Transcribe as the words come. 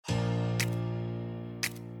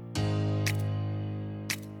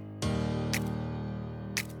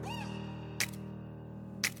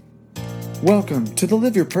Welcome to the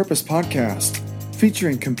Live Your Purpose podcast,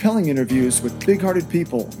 featuring compelling interviews with big-hearted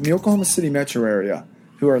people in the Oklahoma City metro area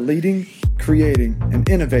who are leading, creating, and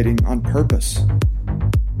innovating on purpose.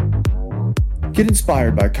 Get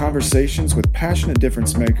inspired by conversations with passionate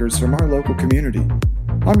difference makers from our local community.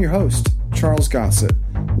 I'm your host, Charles Gossett,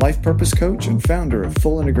 life purpose coach and founder of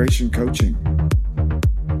Full Integration Coaching.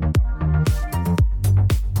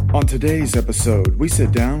 On today's episode, we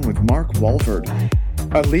sit down with Mark Walford,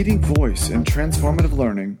 a leading voice in transformative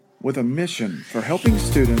learning with a mission for helping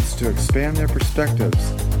students to expand their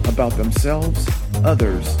perspectives about themselves,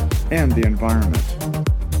 others, and the environment.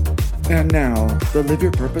 And now, the Live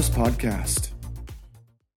Your Purpose podcast.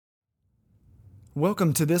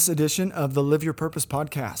 Welcome to this edition of the Live Your Purpose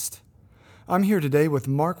podcast. I'm here today with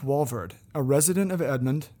Mark Walford, a resident of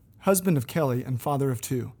Edmond, husband of Kelly, and father of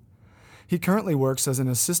two. He currently works as an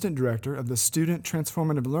assistant director of the Student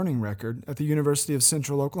Transformative Learning Record at the University of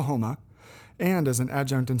Central Oklahoma and as an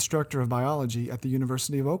adjunct instructor of biology at the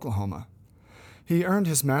University of Oklahoma. He earned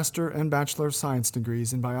his Master and Bachelor of Science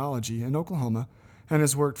degrees in biology in Oklahoma and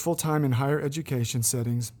has worked full-time in higher education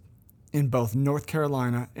settings in both North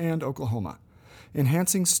Carolina and Oklahoma,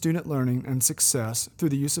 enhancing student learning and success through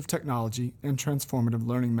the use of technology and transformative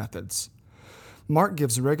learning methods. Mark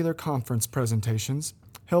gives regular conference presentations,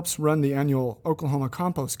 helps run the annual Oklahoma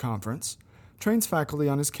Compost Conference, trains faculty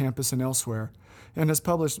on his campus and elsewhere, and has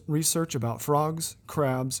published research about frogs,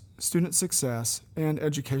 crabs, student success, and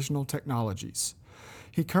educational technologies.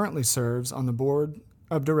 He currently serves on the board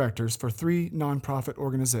of directors for 3 nonprofit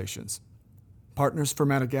organizations: Partners for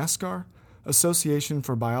Madagascar, Association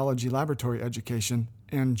for Biology Laboratory Education,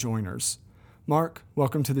 and Joiners. Mark,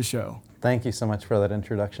 welcome to the show. Thank you so much for that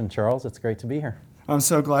introduction, Charles. It's great to be here. I'm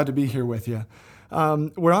so glad to be here with you.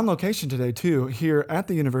 We're on location today, too, here at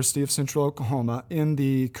the University of Central Oklahoma in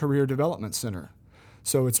the Career Development Center.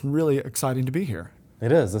 So it's really exciting to be here.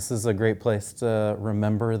 It is. This is a great place to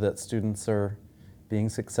remember that students are being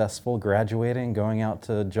successful, graduating, going out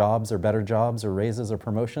to jobs or better jobs or raises or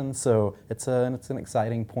promotions. So it's an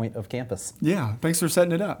exciting point of campus. Yeah, thanks for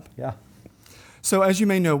setting it up. Yeah. So as you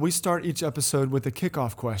may know, we start each episode with a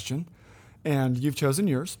kickoff question, and you've chosen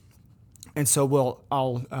yours. And so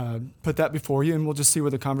I'll put that before you, and we'll just see where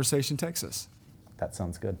the conversation takes us. That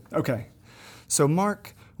sounds good. Okay. So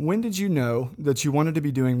Mark, when did you know that you wanted to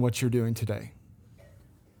be doing what you're doing today?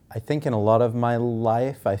 I think in a lot of my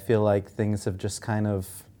life, I feel like things have just kind of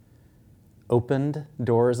opened,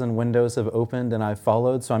 doors and windows have opened, and I've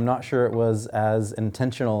followed. So I'm not sure it was as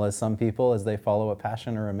intentional as some people as they follow a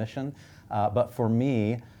passion or a mission. But for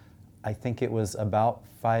me, I think it was about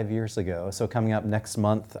 5 years ago. So coming up next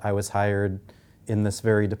month, I was hired in this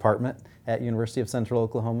very department at University of Central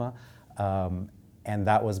Oklahoma. And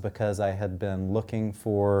that was because I had been looking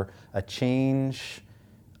for a change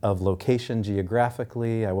of location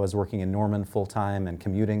geographically. I was working in Norman full-time and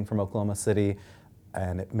commuting from Oklahoma City,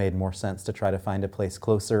 and it made more sense to try to find a place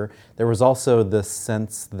closer. There was also this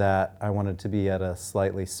sense that I wanted to be at a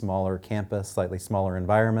slightly smaller campus, slightly smaller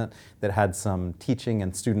environment that had some teaching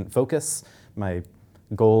and student focus. My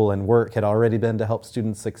goal and work had already been to help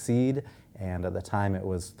students succeed, and at the time it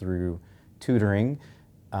was through tutoring,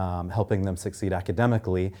 helping them succeed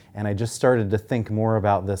academically. And I just started to think more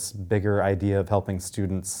about this bigger idea of helping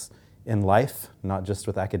students in life, not just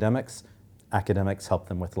with academics. Academics help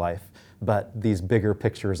them with life, but these bigger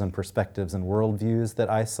pictures and perspectives and worldviews that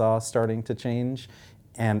I saw starting to change.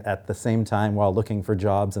 And at the same time, while looking for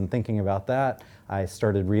jobs and thinking about that, I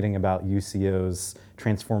started reading about UCO's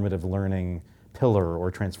transformative learning pillar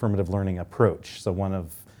or transformative learning approach. So one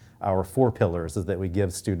of our 4 pillars is that we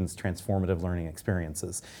give students transformative learning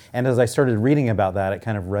experiences. And as I started reading about that, it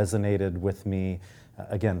kind of resonated with me,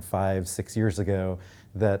 again, 5-6 years ago,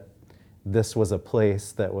 that this was a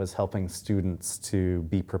place that was helping students to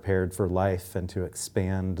be prepared for life and to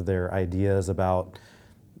expand their ideas about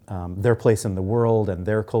their place in the world and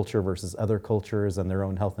their culture versus other cultures and their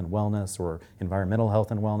own health and wellness or environmental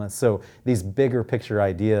health and wellness. So these bigger picture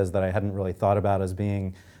ideas that I hadn't really thought about as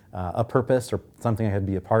being a purpose or something I could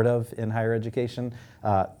be a part of in higher education,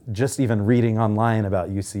 just even reading online about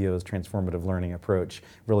UCO's transformative learning approach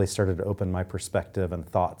really started to open my perspective and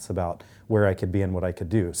thoughts about where I could be and what I could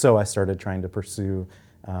do. So I started trying to pursue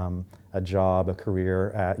a job, a career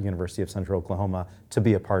at University of Central Oklahoma to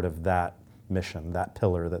be a part of that mission, that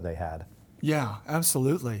pillar that they had. Yeah,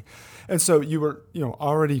 absolutely. And so you were,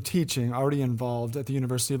 already teaching, already involved at the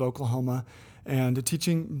University of Oklahoma and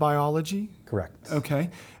teaching biology? Correct. Okay.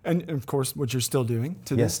 And of course, what you're still doing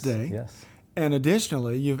to this day. Yes. And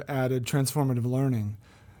additionally, you've added transformative learning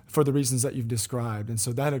for the reasons that you've described. And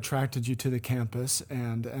so that attracted you to the campus,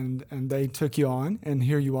 and they took you on, and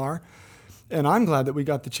here you are. And I'm glad that we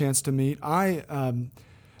got the chance to meet. I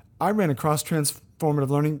ran across Transformative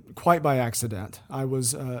Learning quite by accident. I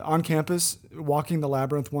was on campus walking the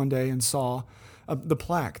Labyrinth one day and saw the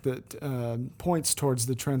plaque that points towards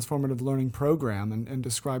the Transformative Learning program and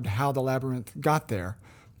described how the Labyrinth got there.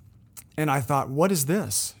 And I thought, what is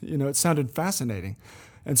this? It sounded fascinating.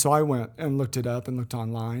 And so I went and looked it up and looked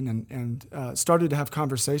online and started to have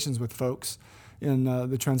conversations with folks in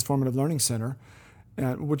the Transformative Learning Center,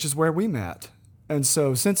 which is where we met. And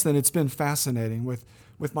so since then, it's been fascinating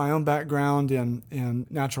with my own background in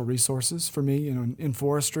natural resources for me, in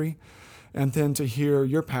forestry, and then to hear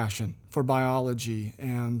your passion for biology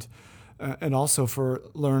and also for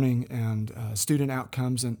learning and student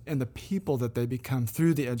outcomes and the people that they become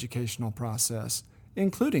through the educational process,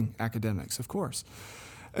 including academics, of course.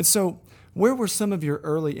 And so where were some of your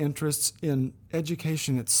early interests in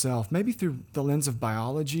education itself, maybe through the lens of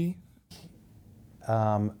biology?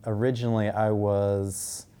 Originally, I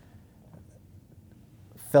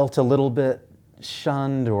felt a little bit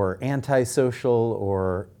shunned or antisocial,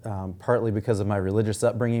 or partly because of my religious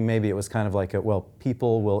upbringing. Maybe it was kind of like,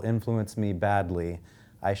 people will influence me badly.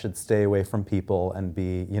 I should stay away from people and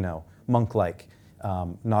be, monk-like,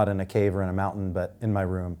 not in a cave or in a mountain, but in my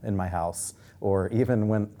room, in my house, or even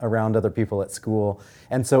when around other people at school.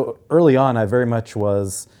 And so early on, I very much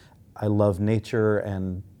I love nature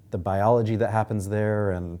and the biology that happens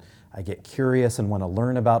there, and I get curious and want to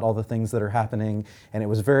learn about all the things that are happening. And it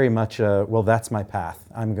was very much that's my path.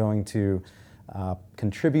 I'm going to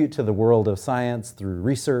contribute to the world of science through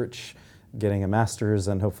research, getting a master's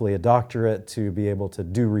and hopefully a doctorate to be able to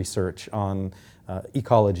do research on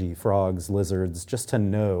ecology, frogs, lizards, just to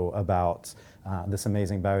know about this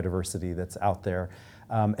amazing biodiversity that's out there.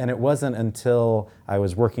 And it wasn't until I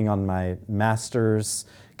was working on my master's,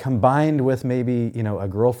 combined with maybe a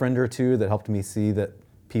girlfriend or two, that helped me see that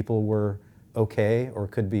people were okay or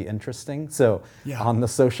could be interesting. So on the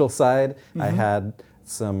social side, I had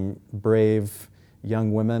some brave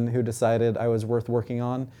young women who decided I was worth working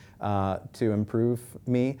on to improve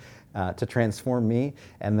me, to transform me.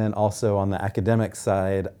 And then also on the academic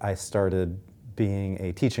side, I started being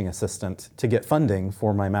a teaching assistant to get funding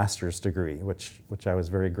for my master's degree, which I was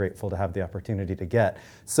very grateful to have the opportunity to get.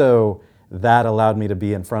 So that allowed me to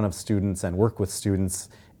be in front of students and work with students.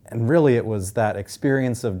 And really it was that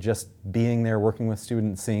experience of just being there, working with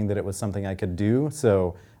students, seeing that it was something I could do.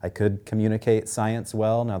 So I could communicate science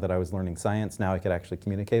well. Now that I was learning science, now I could actually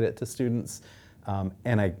communicate it to students.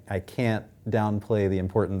 And I can't downplay the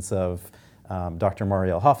importance of Dr.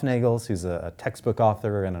 Marielle Hofnagels, who's a textbook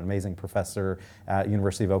author and an amazing professor at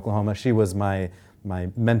University of Oklahoma. She was my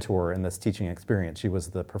mentor in this teaching experience. She was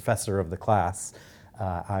the professor of the class.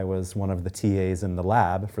 I was one of the TAs in the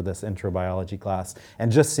lab for this intro biology class.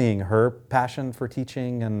 And just seeing her passion for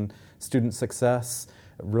teaching and student success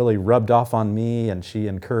really rubbed off on me, and she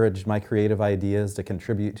encouraged my creative ideas to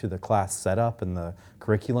contribute to the class setup and the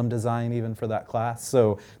curriculum design even for that class.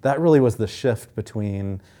 So that really was the shift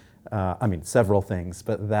between, several things,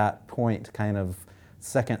 but that point, kind of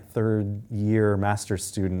second, third year master's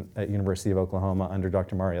student at University of Oklahoma under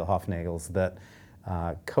Dr. Marielle Hofnagels, that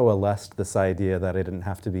coalesced this idea that I didn't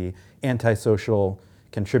have to be antisocial,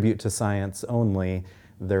 contribute to science only.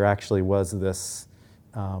 There actually was this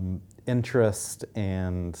interest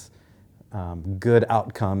and good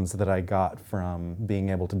outcomes that I got from being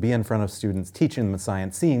able to be in front of students, teaching them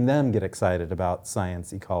science, seeing them get excited about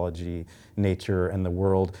science, ecology, nature, and the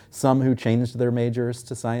world. Some who changed their majors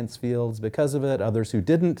to science fields because of it, others who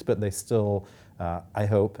didn't, but they still, I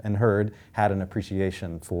hope and heard, had an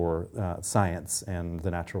appreciation for science and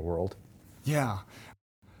the natural world. Yeah.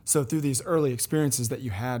 So through these early experiences that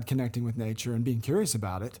you had connecting with nature and being curious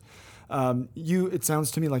about it, it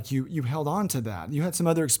sounds to me like you held on to that. You had some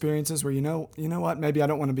other experiences where you know what, maybe I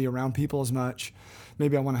don't want to be around people as much.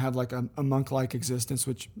 Maybe I want to have like a monk-like existence,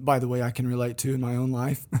 which, by the way, I can relate to in my own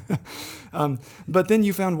life. But then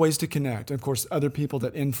you found ways to connect. Of course, other people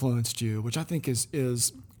that influenced you, which I think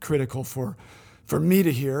is critical for me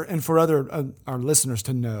to hear and for our listeners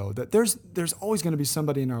to know, that there's always going to be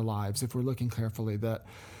somebody in our lives, if we're looking carefully,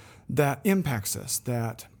 that impacts us,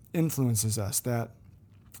 that influences us, that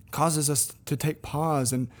causes us to take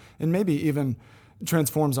pause and maybe even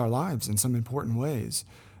transforms our lives in some important ways,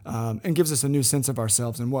 and gives us a new sense of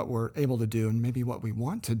ourselves and what we're able to do and maybe what we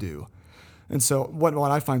want to do. And so what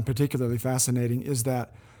I find particularly fascinating is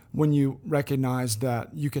that when you recognize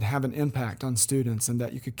that you could have an impact on students and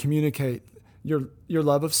that you could communicate your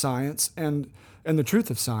love of science and the truth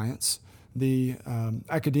of science, the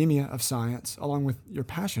academia of science, along with your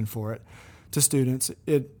passion for it, to students,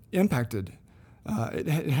 it impacted it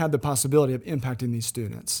had the possibility of impacting these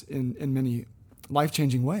students in many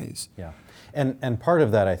life-changing ways. Yeah, and part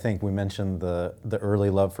of that, I think, we mentioned the early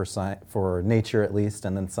love for nature at least,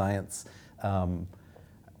 and then science.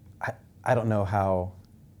 I don't know how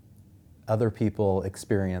other people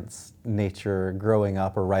experience nature growing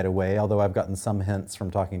up or right away, although I've gotten some hints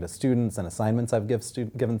from talking to students and assignments I've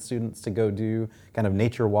given students to go do kind of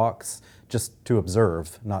nature walks just to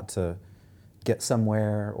observe, not to get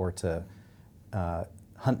somewhere or to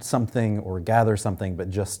hunt something or gather something, but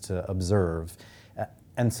just to observe.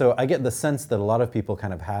 And so I get the sense that a lot of people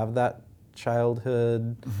kind of have that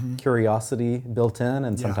childhood curiosity built in,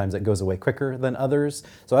 and sometimes it goes away quicker than others.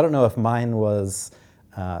 So I don't know if mine was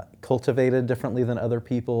cultivated differently than other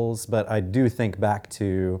people's, but I do think back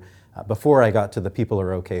to before I got to the people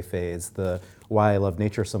are okay phase, the why I love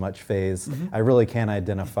nature so much phase. I really can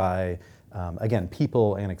identify, again,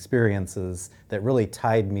 people and experiences that really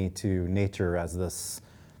tied me to nature as this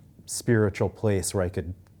spiritual place where I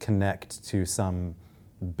could connect to some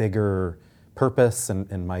bigger purpose,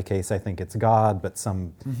 and in my case I think it's God, but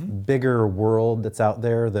some bigger world that's out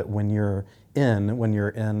there that when you're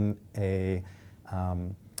in a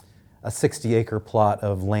 60-acre plot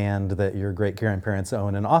of land that your great-grandparents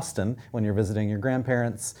own in Austin, when you're visiting your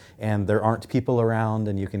grandparents and there aren't people around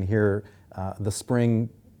and you can hear the spring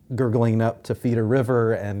gurgling up to feed a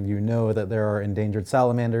river, and you know that there are endangered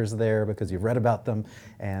salamanders there because you've read about them,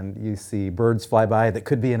 and you see birds fly by that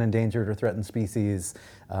could be an endangered or threatened species,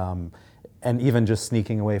 and even just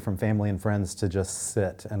sneaking away from family and friends to just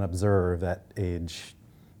sit and observe at age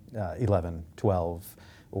 11, 12,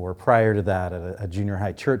 or prior to that at a junior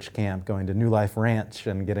high church camp, going to New Life Ranch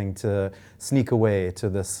and getting to sneak away to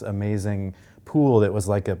this amazing pool that was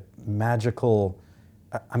like a magical,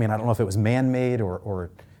 I mean, I don't know if it was man-made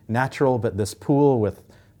or natural, but this pool with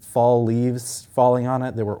fall leaves falling on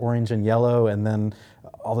it that were orange and yellow, and then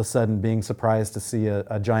all of a sudden being surprised to see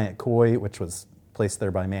a giant koi, which was placed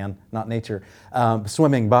there by man, not nature,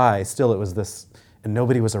 swimming by. Still, it was this, and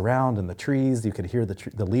nobody was around, and the trees, you could hear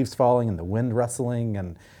the leaves falling and the wind rustling,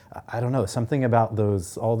 and I don't know, something about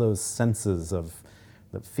all those senses of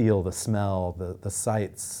the feel, the smell, the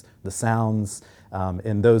sights, the sounds,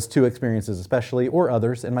 in those two experiences especially, or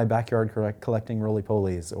others, in my backyard collecting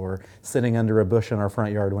roly-polies, or sitting under a bush in our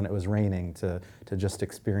front yard when it was raining to just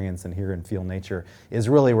experience and hear and feel nature, is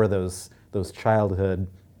really where those childhood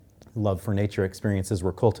love for nature experiences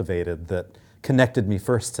were cultivated, that connected me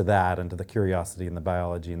first to that and to the curiosity and the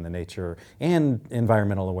biology and the nature and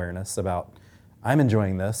environmental awareness about, I'm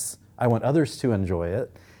enjoying this, I want others to enjoy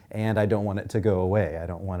it, and I don't want it to go away. I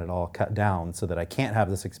don't want it all cut down so that I can't have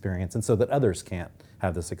this experience and so that others can't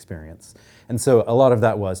have this experience. And so a lot of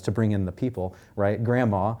that was to bring in the people, right?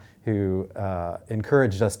 Grandma, who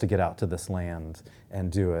encouraged us to get out to this land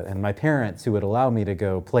and do it, and my parents, who would allow me to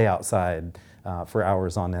go play outside for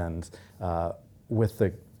hours on end with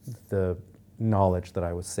the knowledge that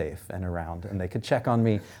I was safe and around, and they could check on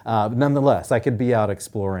me. Nonetheless, I could be out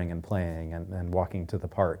exploring and playing and walking to the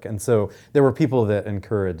park. And so there were people that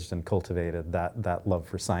encouraged and cultivated that love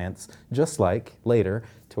for science, just like later,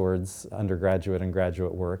 towards undergraduate and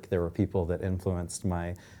graduate work, there were people that influenced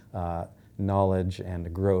my knowledge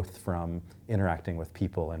and growth from interacting with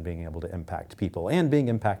people and being able to impact people and being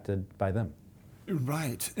impacted by them.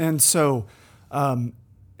 Right. And so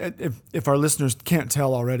if our listeners can't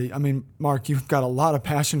tell already, I mean, Mark, you've got a lot of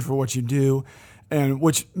passion for what you do, and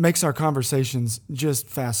which makes our conversations just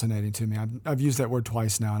fascinating to me. I've used that word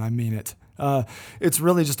twice now, and I mean it. It's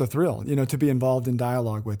really just a thrill, to be involved in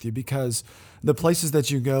dialogue with you, because the places that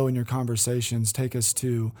you go in your conversations take us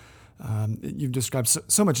to, you've described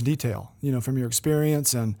so much detail, from your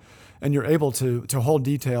experience, and you're able to hold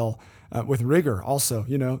detail with rigor also,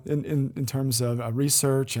 in terms of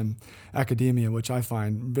research and academia, which I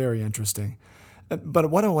find very interesting. But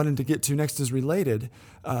what I wanted to get to next is related,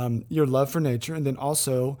 your love for nature, and then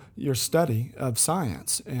also your study of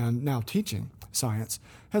science and now teaching science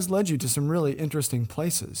has led you to some really interesting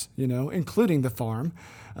places, including the farm,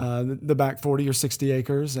 the back 40 or 60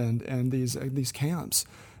 acres and these camps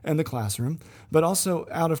and the classroom, but also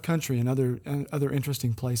out of country and other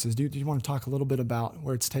interesting places. Do you want to talk a little bit about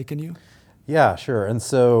where it's taken you? Yeah, sure. And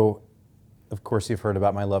so, of course, you've heard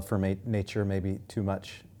about my love for nature, maybe too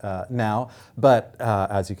much now, but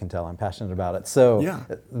as you can tell, I'm passionate about it. So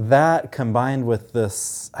that combined with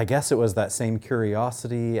this, I guess it was that same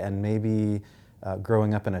curiosity, and maybe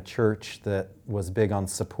growing up in a church that was big on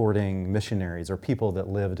supporting missionaries or people that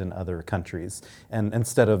lived in other countries. And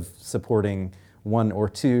instead of supporting one or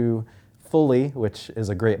two fully, which is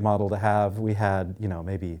a great model to have, we had,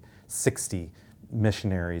 maybe 60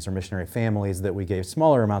 missionaries or missionary families that we gave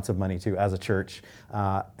smaller amounts of money to as a church.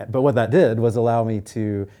 But what that did was allow me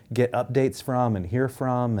to get updates from and hear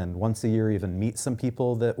from, and once a year even meet some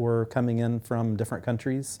people that were coming in from different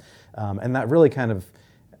countries. And that really kind of,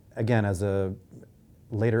 again, as a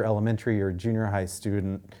later elementary or junior high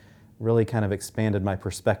student, really kind of expanded my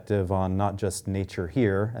perspective on not just nature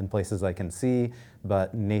here and places I can see,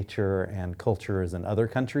 but nature and cultures in other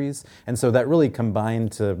countries. And so that really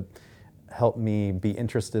combined to help me be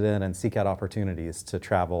interested in and seek out opportunities to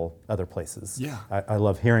travel other places. Yeah. I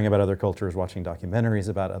love hearing about other cultures, watching documentaries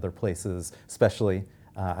about other places, especially,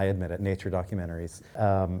 I admit it, nature documentaries.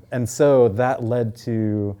 And so that led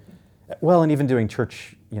to, well, and even doing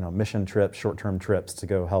church, mission trips, short-term trips to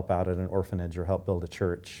go help out at an orphanage or help build a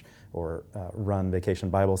church, or run vacation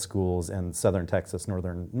Bible schools in southern Texas,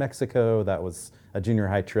 northern Mexico. That was a junior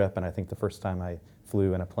high trip, and I think the first time I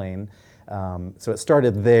flew in a plane. So it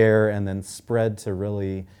started there and then spread to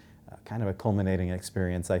really kind of a culminating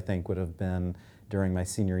experience, I think, would have been during my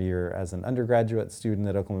senior year as an undergraduate student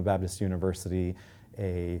at Oklahoma Baptist University,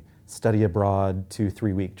 a study abroad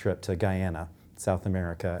 2-3 week trip to Guyana, South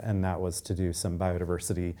America, and that was to do some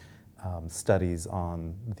biodiversity studies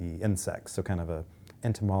on the insects, so kind of a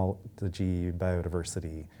entomology,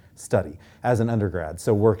 biodiversity study as an undergrad.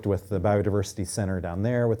 So worked with the Biodiversity Center down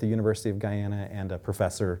there with the University of Guyana and a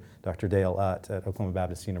professor, Dr. Dale Utt at Oklahoma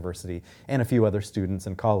Baptist University, and a few other students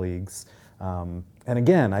and colleagues. And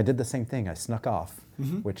again, I did the same thing. I snuck off,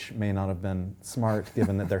 which may not have been smart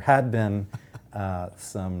given that there had been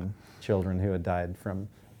some children who had died from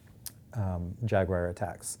jaguar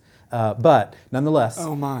attacks. But nonetheless,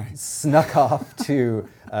 oh my, snuck off to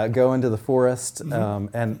go into the forest.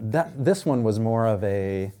 And this one was more of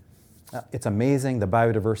a, it's amazing, the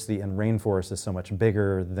biodiversity in rainforest is so much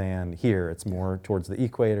bigger than here. It's more towards the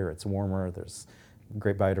equator, it's warmer, there's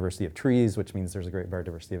great biodiversity of trees, which means there's a great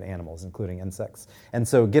biodiversity of animals, including insects. And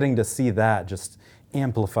so getting to see that just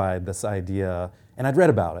amplified this idea, and I'd read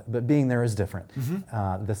about it, but being there is different.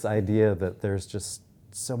 This idea that there's just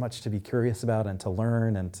so much to be curious about and to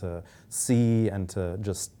learn and to see and to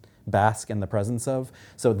just bask in the presence of.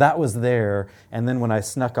 So that was there. And then when I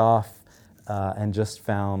snuck off and just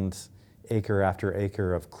found acre after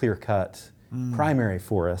acre of clear-cut primary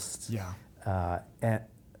forest,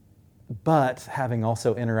 but having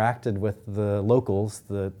also interacted with the locals,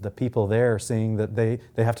 the people there, seeing that they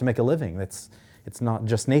have to make a living. It's not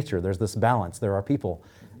just nature. There's this balance. There are people.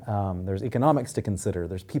 There's economics to consider.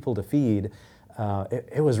 There's people to feed.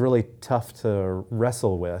 It was really tough to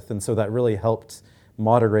wrestle with, and so that really helped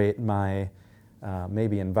moderate my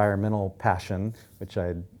maybe environmental passion, which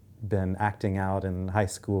I'd been acting out in high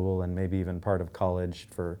school and maybe even part of college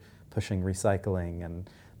for pushing recycling and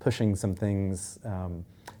pushing some things.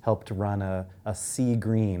 Helped run a Sea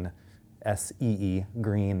Green, SEE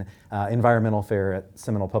Green, environmental fair at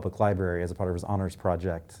Seminole Public Library as a part of his honors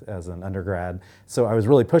project as an undergrad. So I was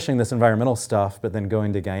really pushing this environmental stuff, but then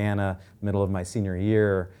going to Guyana, middle of my senior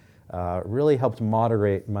year, really helped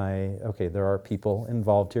moderate okay, there are people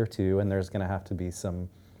involved here too, and there's going to have to be some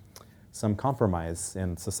compromise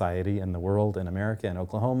in society, in the world, in America, in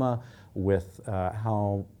Oklahoma, with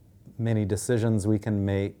how many decisions we can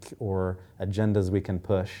make or agendas we can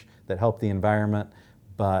push that help the environment,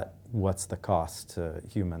 but what's the cost to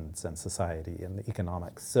humans and society and the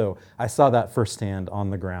economics. So I saw that firsthand on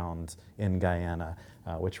the ground in Guyana,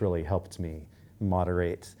 which really helped me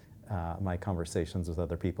moderate my conversations with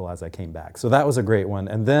other people as I came back. So that was a great one.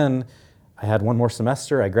 And then I had one more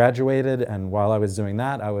semester, I graduated, and while I was doing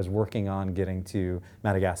that, I was working on getting to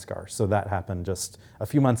Madagascar. So that happened just a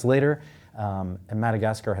few months later. And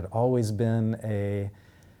Madagascar had always been a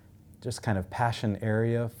just kind of passion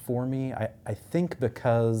area for me. I think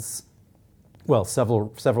because, well,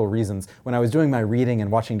 several reasons. When I was doing my reading and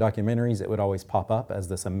watching documentaries, it would always pop up as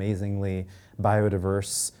this amazingly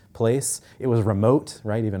biodiverse place. It was remote,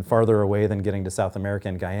 right? Even farther away than getting to South America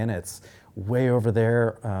and Guyana. It's way over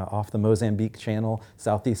there off the Mozambique Channel,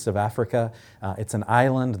 southeast of Africa. It's an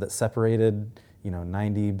island that separated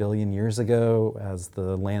 90 billion years ago as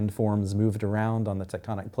the landforms moved around on the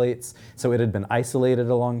tectonic plates. So it had been isolated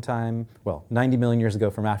a long time. Well, 90 million years ago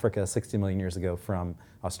from Africa, 60 million years ago from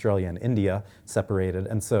Australia and India, separated,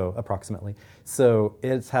 and so approximately. So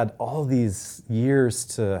it's had all these years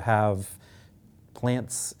to have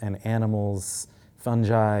plants and animals,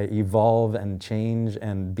 fungi evolve and change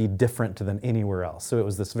and be different than anywhere else. So it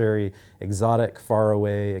was this very exotic, far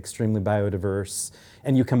away, extremely biodiverse.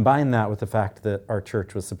 And you combine that with the fact that our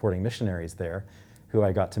church was supporting missionaries there, who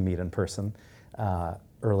I got to meet in person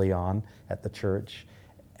early on at the church.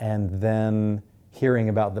 And then hearing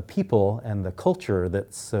about the people and the culture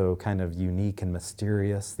that's so kind of unique and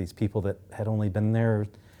mysterious. These people that had only been there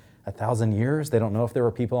 1,000 years. They don't know if there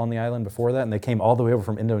were people on the island before that, and they came all the way over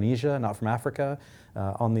from Indonesia, not from Africa,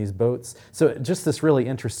 on these boats. So just this really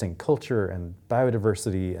interesting culture and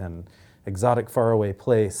biodiversity and exotic faraway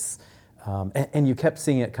place. And you kept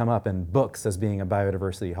seeing it come up in books as being a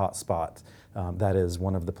biodiversity hotspot. That is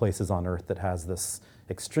one of the places on Earth that has this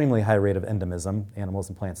extremely high rate of endemism, animals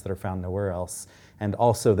and plants that are found nowhere else, and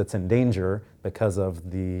also that's in danger because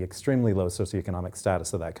of the extremely low socioeconomic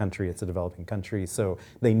status of that country. It's a developing country, so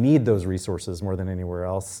they need those resources more than anywhere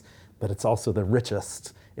else, but it's also the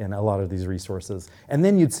richest in a lot of these resources. And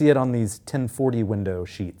then you'd see it on these 1040 window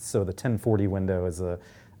sheets. So the 1040 window is a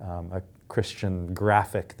Christian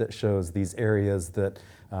graphic that shows these areas that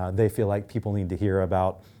they feel like people need to hear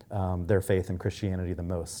about their faith in Christianity the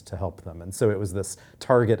most to help them. And so it was this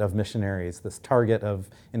target of missionaries, this target of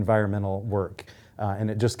environmental work,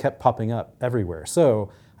 and it just kept popping up everywhere.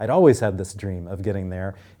 So I'd always had this dream of getting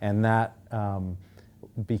there, and that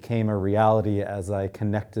became a reality as I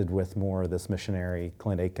connected with more this missionary,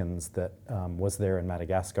 Clint Aikens, that was there in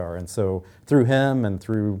Madagascar. And so through him and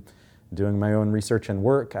through doing my own research and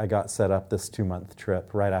work, I got set up this 2-month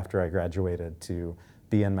trip right after I graduated to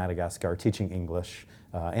be in Madagascar teaching English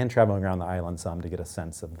and traveling around the island some to get a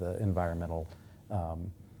sense of the environmental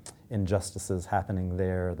injustices happening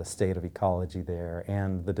there, the state of ecology there,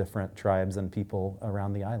 and the different tribes and people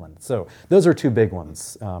around the island. So those are 2 big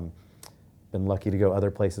ones. Been lucky to go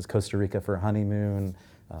other places, Costa Rica for a honeymoon.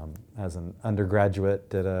 As an undergraduate,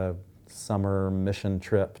 did a summer mission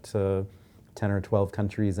trip to 10 or 12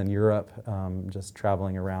 countries in Europe, just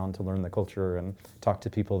traveling around to learn the culture and talk to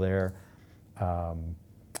people there.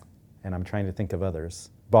 And I'm trying to think of others.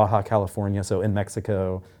 Baja, California, so in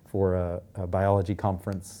Mexico for a biology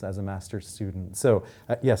conference as a master's student. So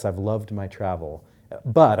yes, I've loved my travel,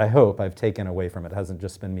 but I hope I've taken away from it. It hasn't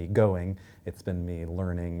just been me going, it's been me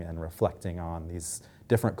learning and reflecting on these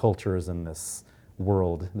different cultures in this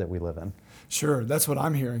world that we live in. Sure, that's what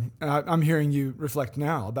I'm hearing. I'm hearing you reflect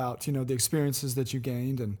now about, the experiences that you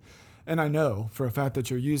gained, and I know for a fact that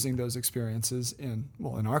you're using those experiences in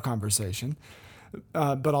our conversation.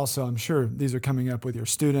 But also, I'm sure these are coming up with your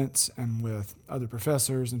students and with other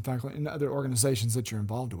professors and faculty and other organizations that you're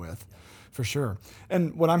involved with, for sure.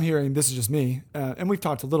 And what I'm hearing, this is just me, and we've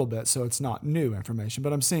talked a little bit, so it's not new information,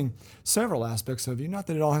 but I'm seeing several aspects of you, not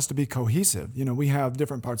that it all has to be cohesive. We have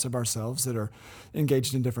different parts of ourselves that are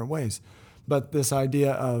engaged in different ways. But this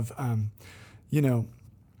idea of,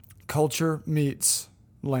 culture meets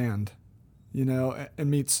land,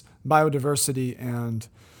 and meets biodiversity and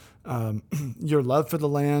your love for the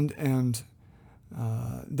land, and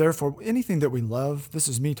therefore anything that we love, this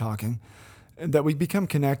is me talking, that we become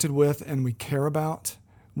connected with and we care about,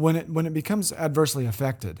 when it becomes adversely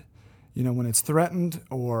affected, when it's threatened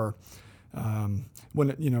or when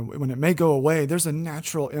it may go away, there's a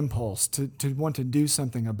natural impulse to want to do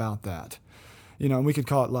something about that. And we could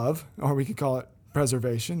call it love, or we could call it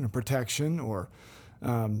preservation or protection or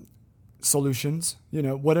solutions,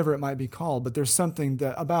 whatever it might be called, but there's something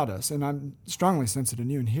that about us, and I'm strongly sensitive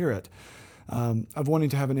and you and hear it, of wanting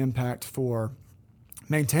to have an impact for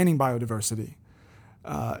maintaining biodiversity,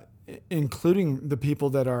 including the people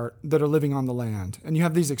that are living on the land. And you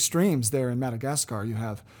have these extremes there in Madagascar. You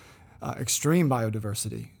have extreme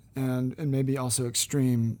biodiversity and maybe also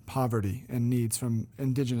extreme poverty and needs from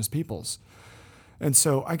indigenous peoples. And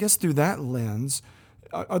so I guess through that lens,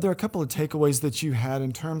 are there a couple of takeaways that you had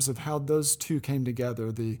in terms of how those two came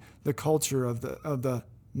together, the culture of the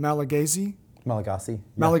Malagasy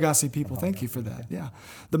people? Thank you for that. Yeah,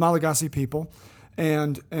 the Malagasy people,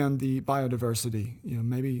 and the biodiversity.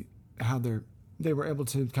 Maybe how they were able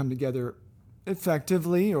to come together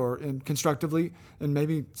effectively or constructively, and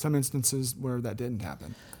maybe some instances where that didn't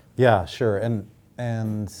happen. Yeah, sure.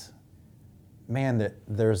 And man,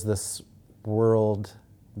 there's this world,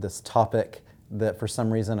 this topic that for some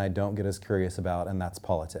reason I don't get as curious about, and that's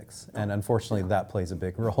politics. And unfortunately, that plays a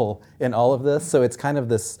big role in all of this. So it's kind of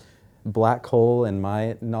this black hole in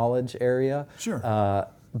my knowledge area. Sure.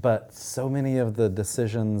 But so many of the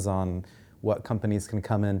decisions on what companies can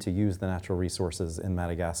come in to use the natural resources in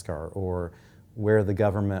Madagascar, or where the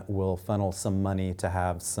government will funnel some money to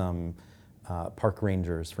have some park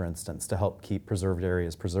rangers, for instance, to help keep preserved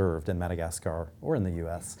areas preserved in Madagascar or in the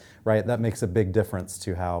U.S., right? That makes a big difference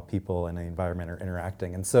to how people in the environment are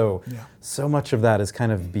interacting. And so much of that is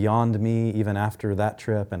kind of beyond me, even after that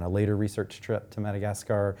trip and a later research trip to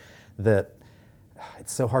Madagascar, that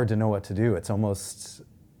it's so hard to know what to do. It's almost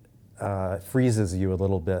freezes you a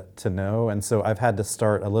little bit to know. And so I've had to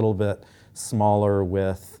start a little bit smaller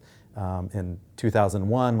with in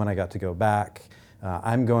 2001 when I got to go back.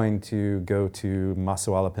 I'm going to go to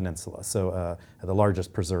Masuala Peninsula, so the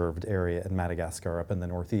largest preserved area in Madagascar up in the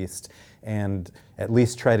northeast, and at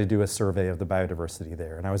least try to do a survey of the biodiversity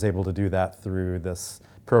there. And I was able to do that through this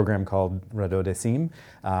program called Radeau des Cimes.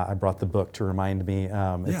 I brought the book to remind me.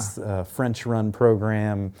 It's a French-run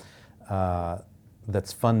program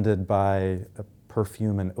that's funded by a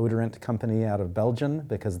perfume and odorant company out of Belgium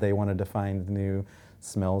because they wanted to find new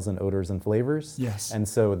smells and odors and flavors. Yes. And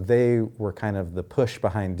so they were kind of the push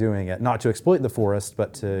behind doing it, not to exploit the forest,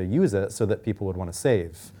 but to use it so that people would want to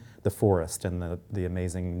save the forest and the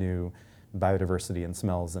amazing new biodiversity and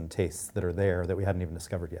smells and tastes that are there that we hadn't even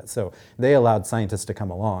discovered yet. So they allowed scientists to come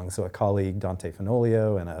along. So a colleague, Dante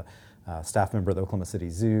Fenolio, and a staff member of the Oklahoma City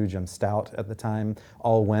Zoo, Jim Stout at the time,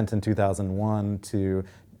 all went in 2001 to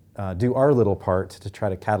do our little part to try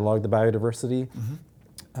to catalog the biodiversity. Mm-hmm.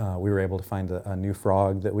 We were able to find a new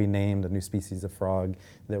frog that we named, a new species of frog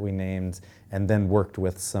that we named, and then worked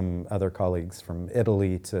with some other colleagues from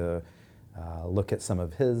Italy to look at some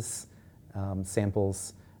of his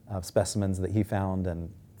samples of specimens that he found and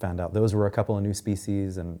found out those were a couple of new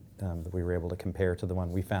species and that we were able to compare to the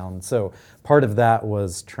one we found. So part of that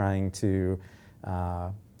was trying to,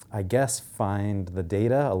 I guess, find the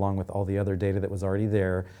data along with all the other data that was already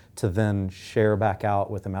there to then share back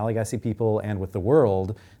out with the Malagasy people and with the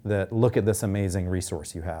world that look at this amazing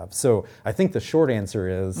resource you have. So I think the short answer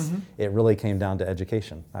is it really came down to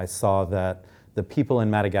education. I saw that the people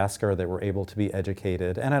in Madagascar that were able to be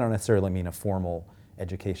educated, and I don't necessarily mean a formal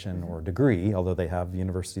education or degree, although they have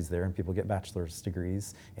universities there and people get bachelor's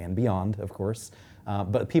degrees and beyond, of course,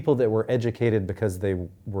 but people that were educated because they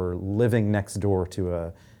were living next door to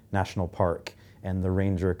a national park and the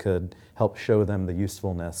ranger could help show them the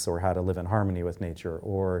usefulness or how to live in harmony with nature,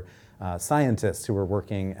 or scientists who were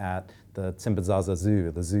working at the Tsimbazaza Zoo,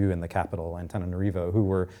 the zoo in the capital, Antananarivo, who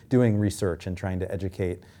were doing research and trying to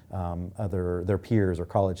educate their peers or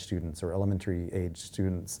college students or elementary age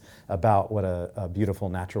students about what a beautiful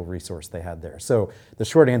natural resource they had there. So the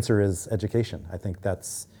short answer is education. I think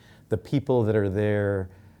that's the people that are there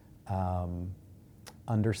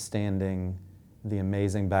understanding the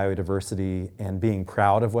amazing biodiversity and being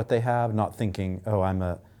proud of what they have, not thinking, oh, I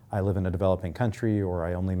live in a developing country, or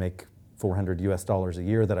I only make $400 a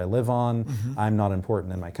year that I live on. Mm-hmm. I'm not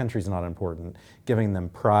important and my country's not important. Giving them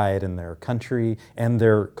pride in their country and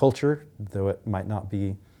their culture, though it might not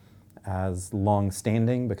be as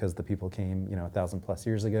long-standing because the people came, 1,000+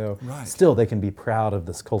 years ago. Right. Still, they can be proud of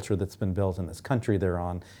this culture that's been built in this country they're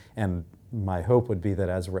on. And my hope would be that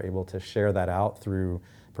as we're able to share that out through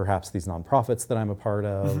perhaps these nonprofits that I'm a part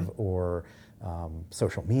of, or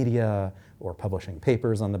social media, or publishing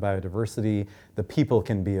papers on the biodiversity, the people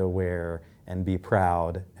can be aware and be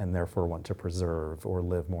proud and therefore want to preserve or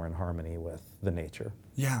live more in harmony with the nature.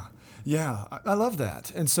 Yeah, I love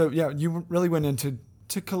that. And so, you really went into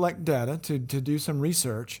to collect data, to do some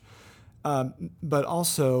research, but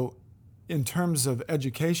also in terms of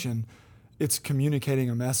education, it's communicating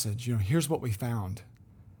a message. Here's what we found.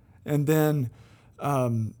 And then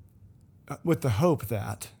with the hope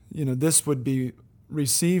that, this would be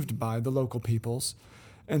received by the local peoples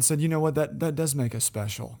and said, that does make us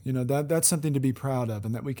special. That's something to be proud of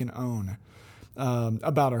and that we can own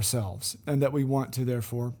about ourselves and that we want to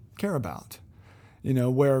therefore care about.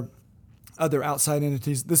 Where other outside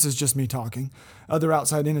entities, this is just me talking, other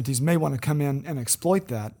outside entities may want to come in and exploit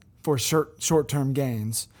that for short-term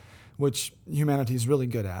gains, which humanity is really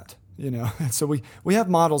good at. And so we have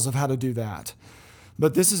models of how to do that.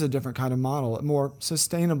 But this is a different kind of model, a more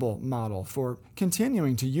sustainable model for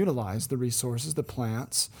continuing to utilize the resources, the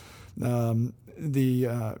plants,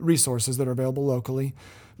 the resources that are available locally,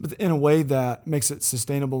 but in a way that makes it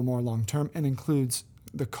sustainable more long-term and includes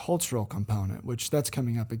the cultural component, which that's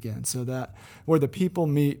coming up again. So that where the people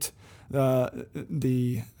meet people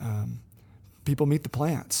meet the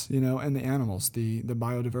plants, and the animals, the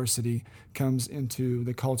biodiversity comes into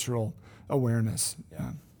the cultural awareness.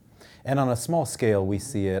 Yeah. And on a small scale, we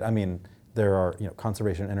see it. I mean, there are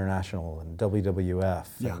Conservation International and WWF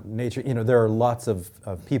and Nature. There are lots of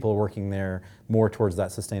people working there more towards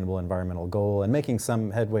that sustainable environmental goal and making some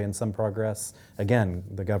headway and some progress. Again,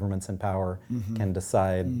 the governments in power can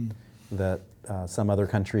decide that some other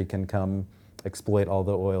country can come exploit all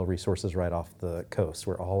the oil resources right off the coast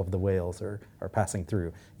where all of the whales are passing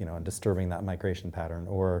through, and disturbing that migration pattern,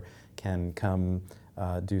 or can come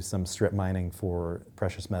do some strip mining for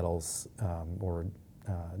precious metals or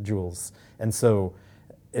jewels. And so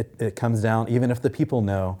it comes down, even if the people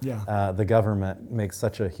know, the government makes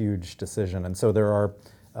such a huge decision. And so there are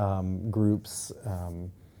groups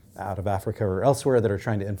out of Africa or elsewhere that are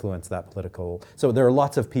trying to influence that political. So there are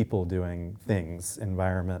lots of people doing things,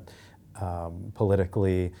 environment,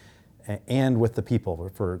 politically, and with the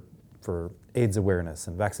people for AIDS awareness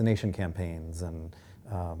and vaccination campaigns and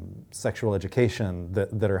sexual education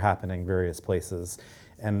that are happening various places.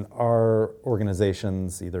 And our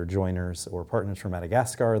organizations, either joiners or Partners for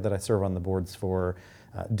Madagascar that I serve on the boards for,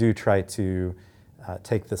 do try to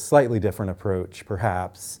take this slightly different approach,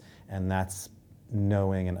 perhaps, and that's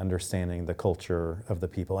knowing and understanding the culture of the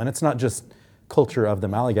people. And it's not just culture of the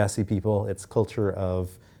Malagasy people, it's culture of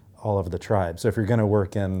all of the tribes. So if you're going to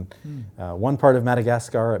work in one part of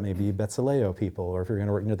Madagascar, it may be Betsileo people, or if you're going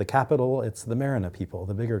to work near the capital, it's the Marina people,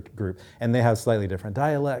 the bigger group. And they have slightly different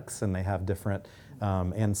dialects, and they have different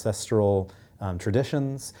ancestral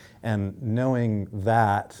traditions. And knowing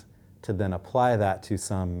that, to then apply that to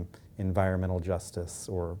some environmental justice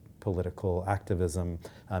or political activism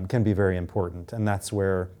can be very important. And that's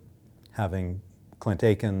where having Clint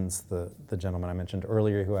Aikens, the gentleman I mentioned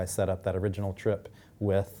earlier who I set up that original trip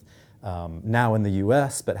with, now in the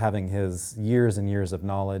US, but having his years and years of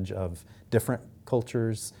knowledge of different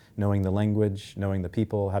cultures, knowing the language, knowing the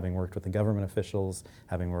people, having worked with the government officials,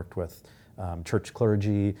 having worked with church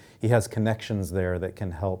clergy. He has connections there that can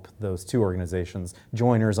help those two organizations,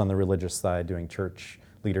 joiners on the religious side doing church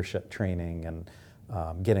leadership training and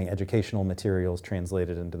getting educational materials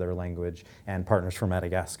translated into their language, and Partners for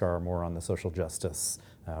Madagascar more on the social justice,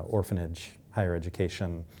 orphanage, higher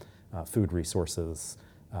education, food resources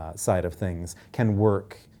side of things, can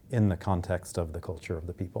work in the context of the culture of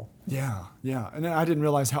the people. Yeah. And I didn't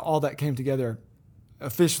realize how all that came together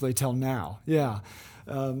officially till now. Yeah.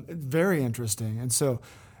 Very interesting. And so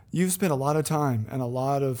you've spent a lot of time and a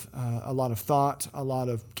lot of thought, a lot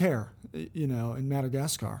of care, in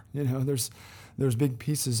Madagascar. There's big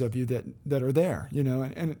pieces of you that are there,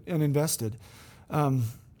 and invested.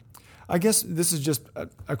 I guess this is just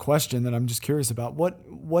a question that I'm just curious about.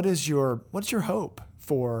 What's your hope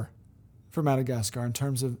for Madagascar in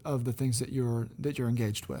terms of the things that you're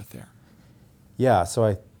engaged with there? Yeah,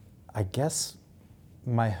 so I guess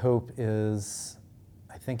my hope is,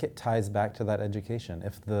 I think it ties back to that education.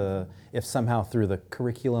 If somehow through the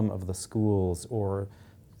curriculum of the schools or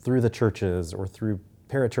through the churches or through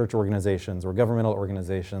parachurch organizations or governmental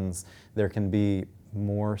organizations, there can be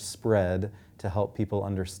more spread to help people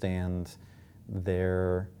understand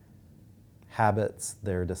their habits,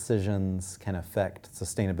 their decisions can affect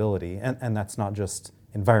sustainability. And that's not just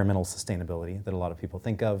environmental sustainability that a lot of people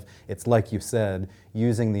think of. It's, like you said,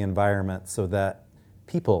 using the environment so that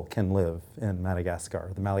people can live in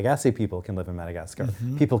Madagascar. The Malagasy people can live in Madagascar.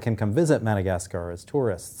 Mm-hmm. People can come visit Madagascar as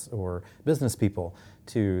tourists or business people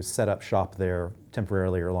to set up shop there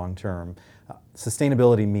temporarily or long term.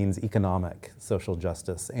 Sustainability means economic, social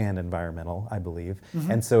justice, and environmental, I believe.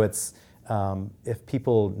 Mm-hmm. And so it's, if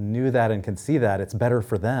people knew that and can see that, it's better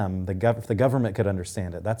for them. If the government could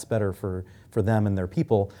understand it, that's better for them and their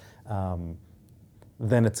people.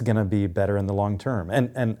 Then it's going to be better in the long term.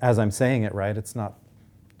 And as I'm saying it, right, it's not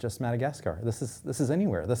just Madagascar. This is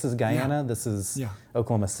anywhere. This is Guyana. Yeah. This is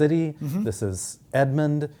Oklahoma City. Mm-hmm. This is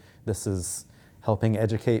Edmond. This is helping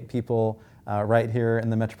educate people right here in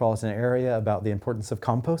the metropolitan area about the importance of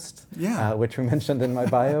compost, which we mentioned in my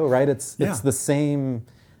bio. Right? It's the same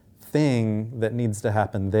thing that needs to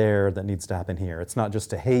happen there that needs to happen here. It's not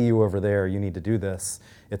just a, hey, you over there, you need to do this.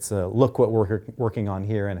 It's a, look what we're working on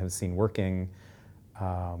here and have seen working.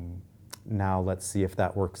 Now let's see if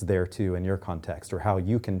that works there too in your context, or how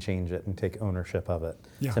you can change it and take ownership of it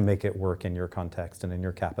to make it work in your context and in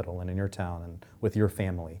your capital and in your town and with your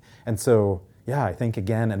family. And so, I think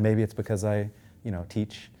again, and maybe it's because I,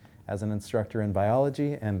 teach as an instructor in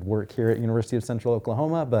biology and work here at University of Central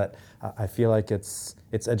Oklahoma, but I feel like it's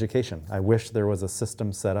education. I wish there was a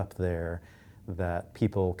system set up there that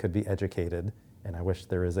people could be educated. And I wish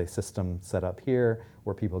there is a system set up here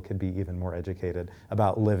where people could be even more educated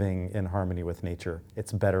about living in harmony with nature.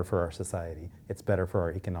 It's better for our society. It's better for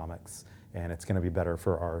our economics. And it's going to be better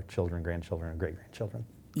for our children, grandchildren, and great-grandchildren.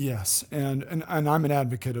 Yes, and I'm an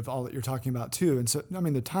advocate of all that you're talking about too. And so,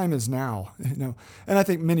 the time is now, and I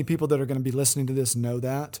think many people that are going to be listening to this know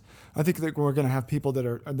that. I think that we're going to have people that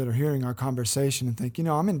are hearing our conversation and think,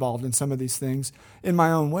 I'm involved in some of these things in my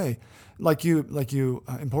own way. Like you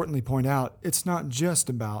importantly point out, it's not just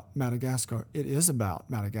about Madagascar. It is about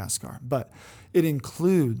Madagascar, but it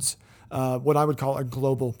includes what I would call a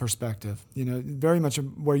global perspective. Very much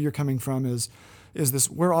where you're coming from is this: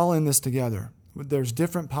 we're all in this together. There's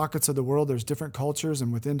different pockets of the world, there's different cultures,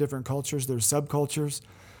 and within different cultures, there's subcultures.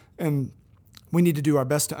 And we need to do our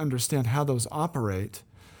best to understand how those operate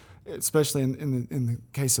especially in the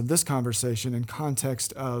case of this conversation, in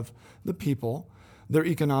context of the people, their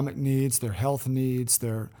economic needs, their health needs,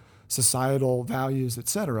 their societal values,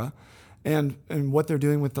 etc., and what they're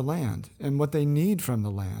doing with the land and what they need from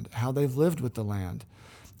the land, how they've lived with the land,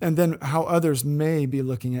 and then how others may be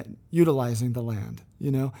looking at utilizing the land,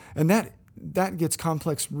 and that gets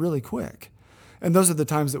complex really quick. And those are the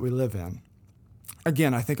times that we live in.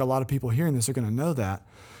 Again, I think a lot of people hearing this are going to know that,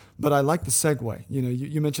 but I like the segue.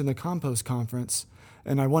 You mentioned the compost conference,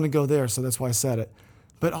 and I want to go there, so that's why I said it.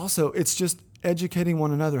 But also, it's just educating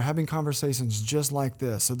one another, having conversations just like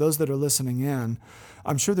this. So those that are listening in,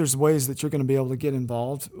 I'm sure there's ways that you're going to be able to get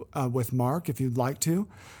involved with Mark if you'd like to.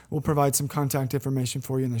 We'll provide some contact information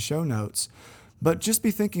for you in the show notes. But just be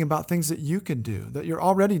thinking about things that you could do, that you're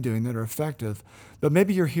already doing that are effective. But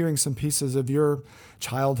maybe you're hearing some pieces of your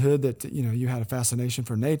childhood that you had a fascination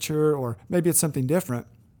for nature, or maybe it's something different.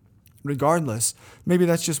 Regardless, maybe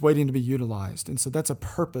that's just waiting to be utilized. And so that's a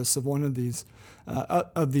purpose of one of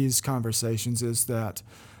these conversations, is that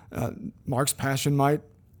Mark's passion might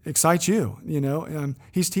excite you.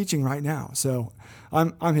 He's teaching right now, so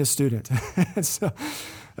I'm his student.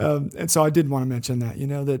 and so I did want to mention that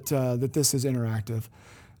that this is interactive.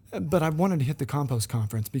 But I wanted to hit the compost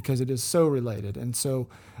conference because it is so related. And so,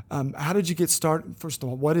 how did you get started? First of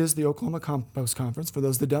all, what is the Oklahoma Compost Conference for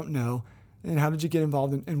those that don't know? And how did you get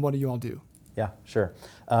involved, and what do you all do? Yeah, sure.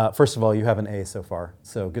 First of all, you have an A so far,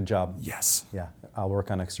 so good job. Yes. Yeah, I'll work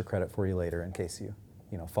on extra credit for you later in case you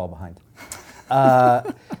fall behind.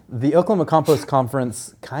 The Oklahoma Compost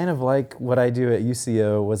Conference, kind of like what I do at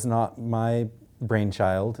UCO, was not my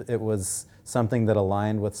brainchild. It was something that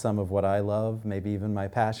aligned with some of what I love, maybe even my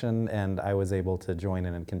passion, and I was able to join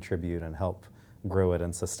in and contribute and help grow it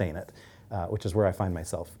and sustain it, which is where I find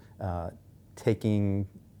myself,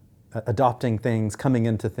 adopting things, coming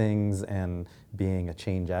into things, and being a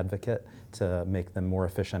change advocate to make them more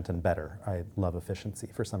efficient and better. I love efficiency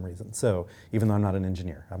for some reason. So even though I'm not an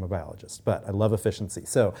engineer, I'm a biologist, but I love efficiency.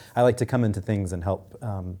 So I like to come into things and help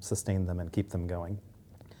sustain them and keep them going.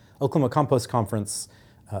 Oklahoma Compost Conference,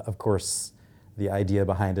 of course, the idea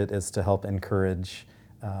behind it is to help encourage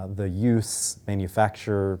the use,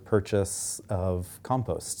 manufacture, purchase of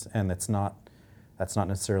compost. And that's not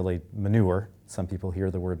necessarily manure. Some people hear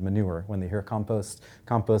the word manure when they hear compost.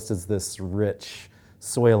 Compost is this rich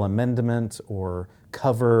soil amendment or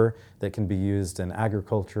cover that can be used in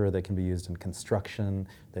agriculture, that can be used in construction,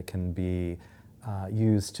 that can be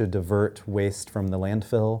used to divert waste from the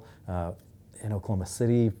landfill. In Oklahoma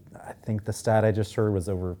City, I think the stat I just heard was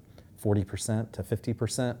over 40% to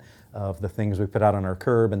 50% of the things we put out on our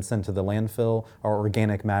curb and send to the landfill are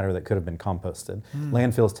organic matter that could have been composted.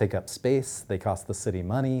 Landfills take up space, they cost the city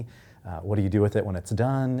money. What do you do with it when it's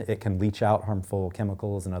done? It can leach out harmful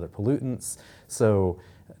chemicals and other pollutants. So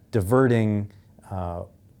diverting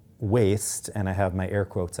waste, and I have my air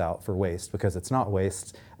quotes out for waste because it's not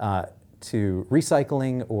waste, to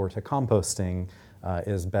recycling or to composting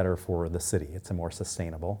is better for the city. It's a more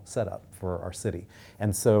sustainable setup for our city.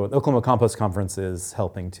 And so the Oklahoma Compost Conference is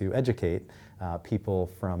helping to educate people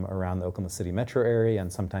from around the Oklahoma City metro area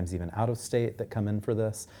and sometimes even out of state that come in for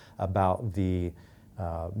this about the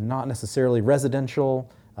not necessarily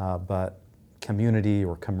residential, but community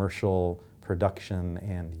or commercial production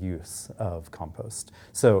and use of compost.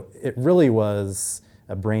 So it really was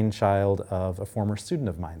a brainchild of a former student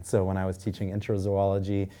of mine. So when I was teaching intro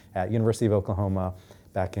zoology at University of Oklahoma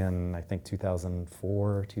back in, I think,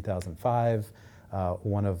 2004, 2005,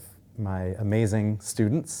 one of my amazing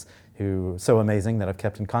students, who so amazing that I've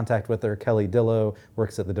kept in contact with her, Kelly Dillow,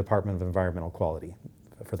 works at the Department of Environmental Quality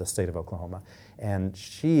for the state of Oklahoma. And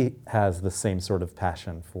she has the same sort of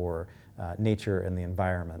passion for nature and the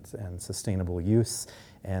environment and sustainable use.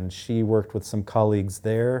 And she worked with some colleagues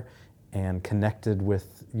there and connected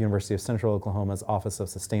with University of Central Oklahoma's Office of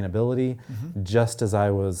Sustainability, just as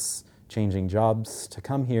I was changing jobs to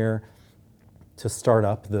come here to start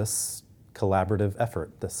up this collaborative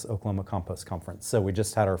effort, this Oklahoma Compost Conference. So we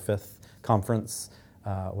just had our 5th conference.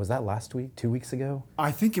 Was that last week, 2 weeks ago?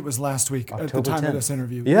 I think it was last week October at the time 10th. of this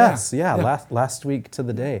interview. Yes, yeah. Last week to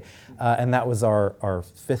the day. And that was our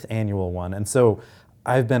 5th annual one. And so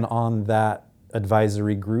I've been on that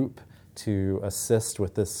advisory group to assist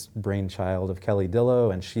with this brainchild of Kelly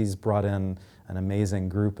Dillow, and she's brought in an amazing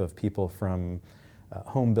group of people from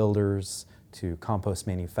home builders to compost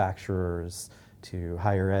manufacturers to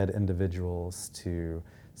higher ed individuals to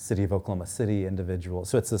City of Oklahoma City individuals.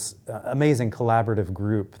 So it's this amazing collaborative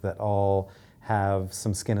group that all have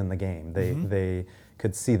some skin in the game. They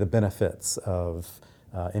could see the benefits of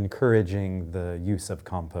encouraging the use of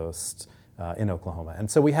compost in Oklahoma.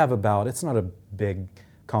 And so we have it's not a big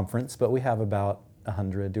conference, but we have about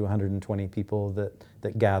 100 to 120 people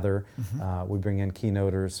that gather. We bring in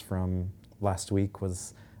keynoters. From last week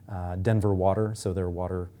was Denver Water, so their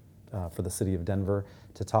water for the city of Denver,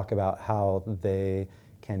 to talk about how they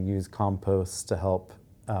can use compost to help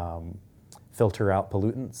filter out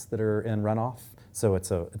pollutants that are in runoff. So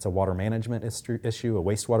it's a water management issue, a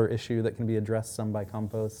wastewater issue that can be addressed some by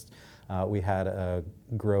compost. We had a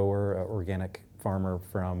grower, an organic farmer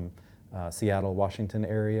from Seattle, Washington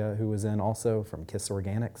area who was in also from KISS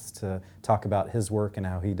Organics to talk about his work and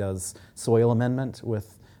how he does soil amendment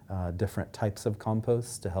with different types of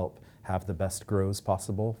compost to help have the best grows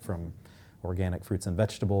possible, from organic fruits and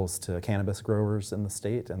vegetables to cannabis growers in the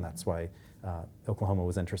state, and that's why Oklahoma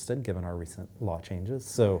was interested given our recent law changes.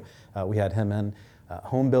 So we had him in.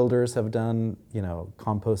 Home builders have done,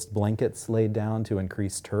 compost blankets laid down to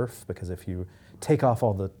increase turf, because if you take off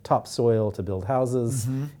all the topsoil to build houses,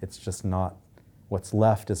 it's just not, what's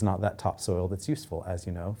left is not that topsoil that's useful, as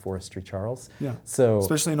you know, forestry, Charles. Yeah. So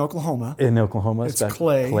especially in Oklahoma. It's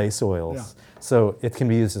clay soils. Yeah. So it can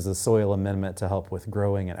be used as a soil amendment to help with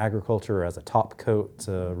growing in agriculture, as a top coat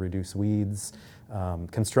to reduce weeds,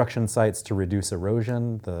 construction sites to reduce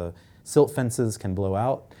erosion. The silt fences can blow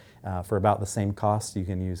out. For about the same cost, you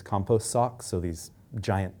can use compost socks, so these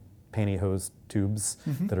giant pantyhose tubes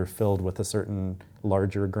that are filled with a certain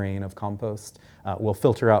larger grain of compost will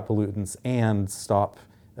filter out pollutants and stop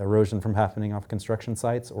erosion from happening off construction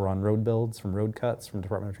sites or on road builds from road cuts from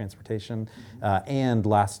Department of Transportation, and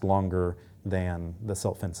last longer than the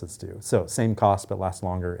silt fences do. So same cost, but lasts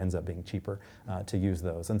longer, ends up being cheaper to use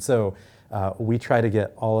those. And so we try to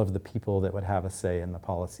get all of the people that would have a say in the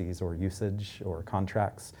policies or usage or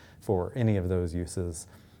contracts for any of those uses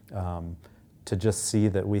to just see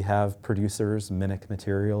that we have producers. Minick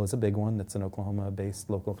Material is a big one. That's an Oklahoma-based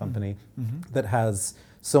local company that has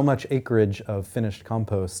so much acreage of finished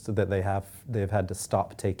compost that they've had to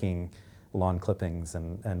stop taking lawn clippings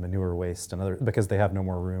and manure waste and other, because they have no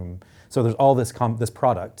more room. So there's all this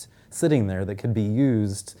product sitting there that could be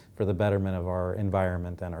used for the betterment of our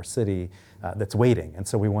environment and our city that's waiting. And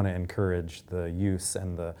so we want to encourage the use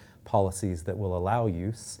and the policies that will allow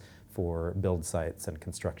use for build sites and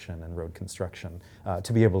construction and road construction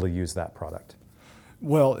to be able to use that product.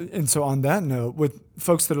 Well, and so on that note, with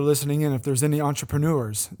folks that are listening in, if there's any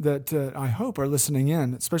entrepreneurs that I hope are listening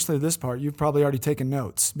in, especially this part, you've probably already taken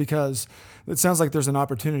notes, because it sounds like there's an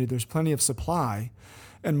opportunity. There's plenty of supply.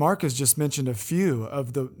 And Mark has just mentioned a few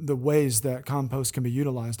of the ways that compost can be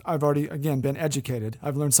utilized. I've already, again, been educated.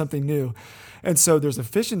 I've learned something new. And so there's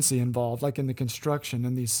efficiency involved, like in the construction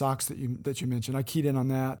and these socks that you mentioned. I keyed in on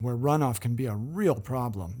that, where runoff can be a real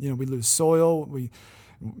problem. We lose soil,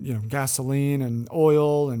 gasoline and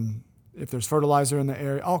oil, and if there's fertilizer in the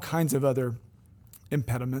area, all kinds of other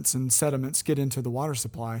impediments and sediments get into the water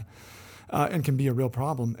supply and can be a real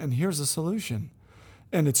problem. And here's a solution.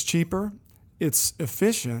 And it's cheaper, it's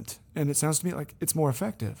efficient, and it sounds to me like it's more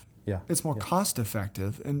effective. Yeah. It's more cost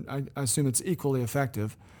effective, and I assume it's equally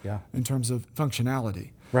effective in terms of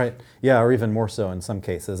functionality. Right. Yeah, or even more so in some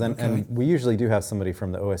cases. And we usually do have somebody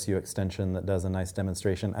from the OSU Extension that does a nice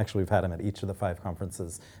demonstration. Actually, we've had him at each of the 5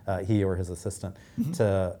 conferences, he or his assistant,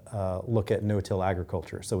 to look at no-till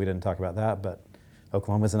agriculture. So we didn't talk about that, but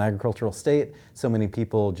Oklahoma's an agricultural state. So many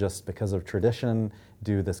people, just because of tradition,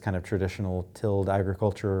 do this kind of traditional tilled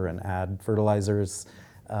agriculture and add fertilizers.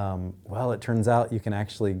 Well, it turns out you can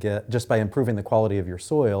actually get, just by improving the quality of your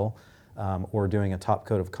soil or doing a top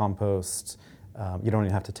coat of compost, you don't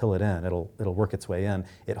even have to till it in. It'll work its way in.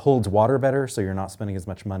 It holds water better, so you're not spending as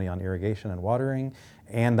much money on irrigation and watering,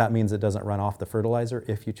 and that means it doesn't run off the fertilizer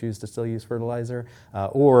if you choose to still use fertilizer.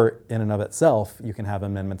 Or in and of itself, you can have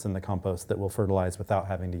amendments in the compost that will fertilize without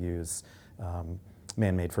having to use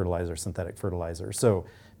man-made fertilizer, synthetic fertilizer. So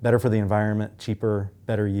better for the environment, cheaper,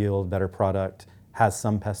 better yield, better product, has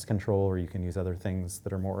some pest control, or you can use other things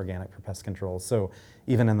that are more organic for pest control. So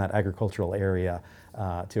even in that agricultural area,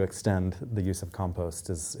 to extend the use of compost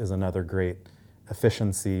is another great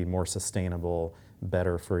efficiency, more sustainable,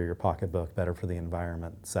 better for your pocketbook, better for the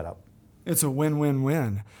environment setup. It's a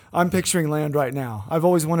win-win-win. I'm picturing land right now. I've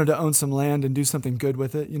always wanted to own some land and do something good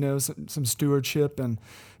with it, some stewardship and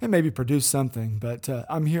maybe produce something. But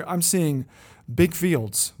I'm seeing big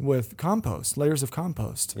fields with compost, layers of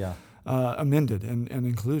compost. Yeah. Amended and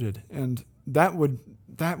included, and that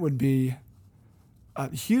would be a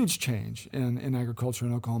huge change in agriculture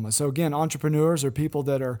in Oklahoma. So again, entrepreneurs or people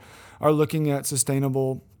that are looking at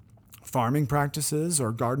sustainable farming practices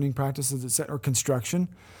or gardening practices, or construction,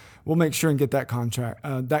 we'll make sure and get that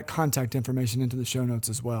contact information into the show notes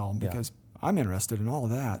as well, because I'm interested in all of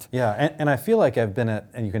that. Yeah, and I feel like I've been at,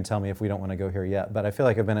 and you can tell me if we don't want to go here yet, but I feel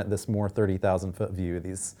like I've been at this more 30,000 foot view,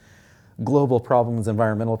 these global problems,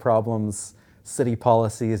 environmental problems, city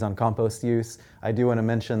policies on compost use. I do want to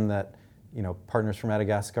mention that, Partners for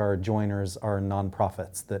Madagascar joiners are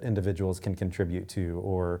nonprofits that individuals can contribute to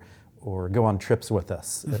or go on trips with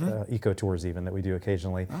us, eco tours even that we do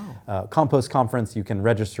occasionally. Compost conference you can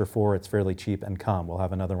register for, it's fairly cheap, and come. We'll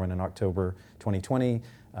have another one in October 2020,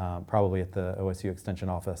 probably at the OSU Extension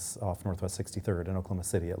office off Northwest 63rd in Oklahoma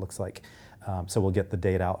City, it looks like. So we'll get the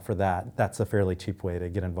date out for that. That's a fairly cheap way to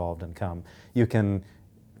get involved and come. You can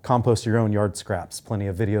compost your own yard scraps. Plenty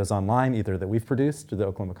of videos online, either that we've produced through the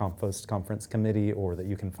Oklahoma Compost Conference Committee or that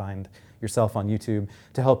you can find yourself on YouTube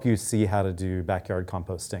to help you see how to do backyard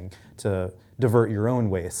composting, to divert your own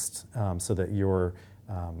waste so that you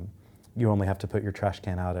only have to put your trash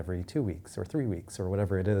can out every 2 weeks or 3 weeks or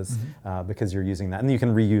whatever it is because you're using that. And you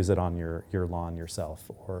can reuse it on your lawn yourself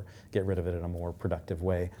or get rid of it in a more productive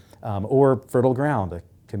way. Or Fertile Ground, a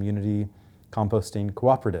community composting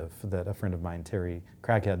cooperative that a friend of mine, Terry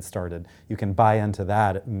Craghead, started. You can buy into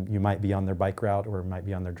that. You might be on their bike route or might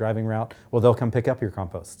be on their driving route. Well, they'll come pick up your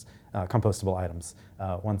compostable items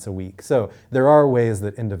once a week. So there are ways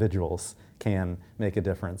that individuals can make a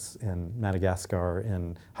difference in Madagascar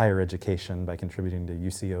in higher education by contributing to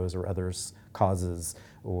UCOs or others' causes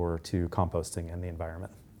or to composting in the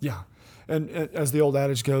environment. Yeah. And as the old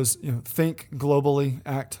adage goes, think globally,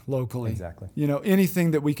 act locally. Exactly.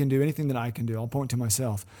 Anything that we can do, anything that I can do, I'll point to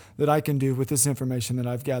myself, that I can do with this information that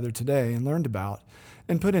I've gathered today and learned about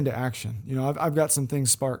and put into action. I've got some things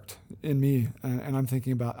sparked in me and I'm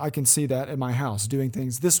thinking about, I can see that in my house, doing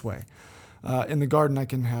things this way. In the garden, I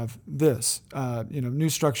can have this, new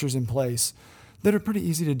structures in place that are pretty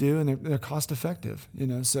easy to do and they're cost effective.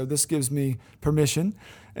 So this gives me permission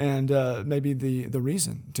and maybe the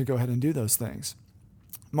reason to go ahead and do those things.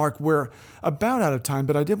 Mark, we're about out of time,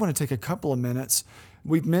 but I did want to take a couple of minutes.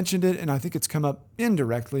 We've mentioned it, and I think it's come up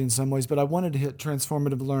indirectly in some ways, but I wanted to hit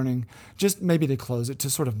transformative learning just maybe to close it, to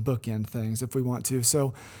sort of bookend things if we want to.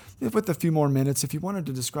 So with a few more minutes, if you wanted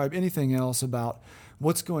to describe anything else about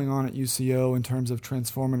what's going on at UCO in terms of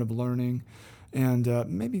transformative learning, and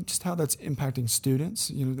maybe just how that's impacting students,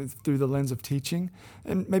 through the lens of teaching,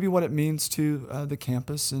 and maybe what it means to the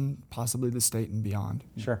campus and possibly the state and beyond.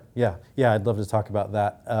 Sure. Yeah, I'd love to talk about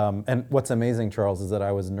that. And what's amazing, Charles, is that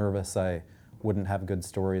I was nervous I wouldn't have good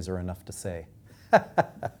stories or enough to say.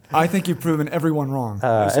 I think you've proven everyone wrong.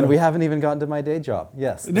 And we haven't even gotten to my day job.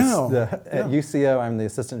 Yes. No. At UCO, I'm the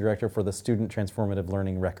assistant director for the Student Transformative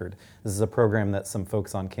Learning Record. This is a program that some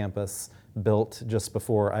folks on campus built just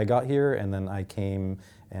before I got here, and then I came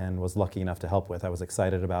and was lucky enough to help with. I was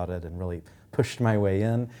excited about it and really pushed my way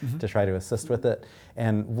in to try to assist with it.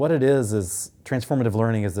 And what it is transformative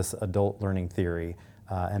learning is this adult learning theory,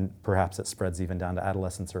 and perhaps it spreads even down to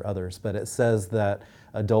adolescents or others, but it says that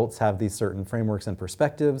adults have these certain frameworks and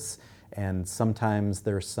perspectives, and sometimes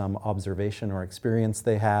there's some observation or experience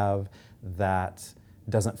they have that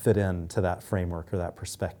doesn't fit into that framework or that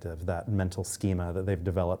perspective, that mental schema that they've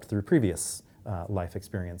developed through previous life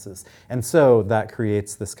experiences. And so that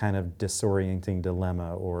creates this kind of disorienting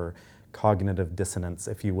dilemma or cognitive dissonance,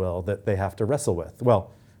 if you will, that they have to wrestle with.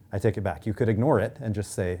 Well, I take it back. You could ignore it and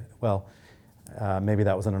just say, well, maybe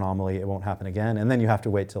that was an anomaly, it won't happen again, and then you have to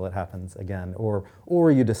wait till it happens again.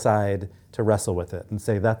 Or you decide to wrestle with it and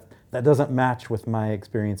say, that doesn't match with my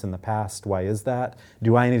experience in the past. Why is that?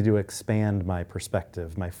 Do I need to expand my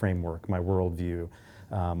perspective, my framework, my worldview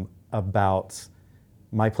about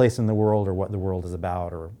my place in the world or what the world is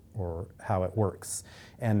about or how it works?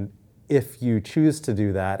 And if you choose to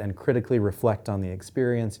do that and critically reflect on the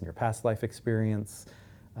experience and your past life experience,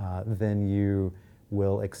 then you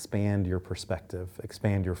will expand your perspective,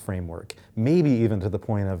 expand your framework, maybe even to the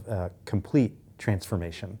point of complete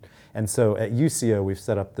transformation. And so at UCO, we've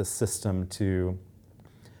set up this system to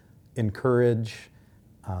encourage,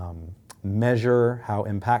 measure how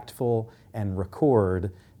impactful, and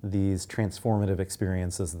record these transformative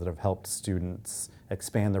experiences that have helped students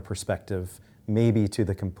expand their perspective, maybe to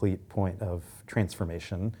the complete point of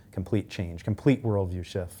transformation, complete change, complete worldview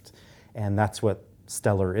shift. And that's what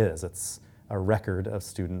Stellar is. It's a record of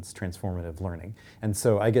students' transformative learning. And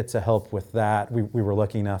so I get to help with that. We were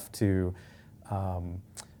lucky enough to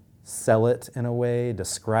sell it in a way,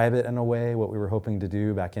 describe it in a way, what we were hoping to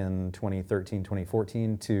do back in 2013,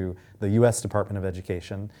 2014 to the U.S. Department of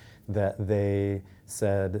Education, that they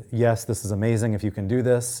said, yes, this is amazing if you can do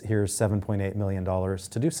this. Here's $7.8 million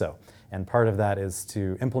to do so. And part of that is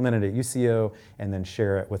to implement it at UCO and then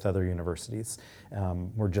share it with other universities.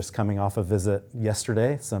 We're just coming off a visit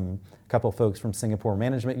yesterday. A couple folks from Singapore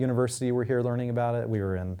Management University were here learning about it. We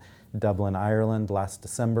were in Dublin, Ireland last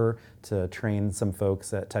December to train some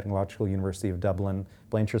folks at Technological University of Dublin,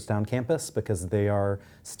 Blanchardstown campus, because they are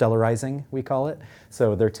stellarizing, we call it.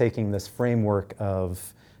 So they're taking this framework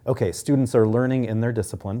of, okay, students are learning in their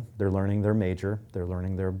discipline, they're learning their major, they're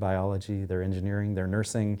learning their biology, their engineering, their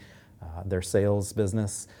nursing, their sales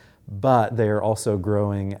business, but they are also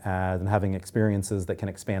growing and having experiences that can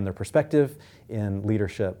expand their perspective in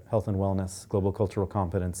leadership, health and wellness, global cultural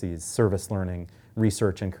competencies, service learning,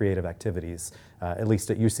 research and creative activities, at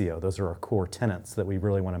least at UCO. Those are our core tenets that we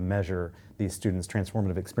really want to measure these students'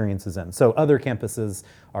 transformative experiences in. So other campuses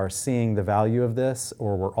are seeing the value of this,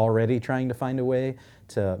 or we're already trying to find a way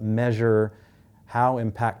to measure how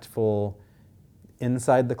impactful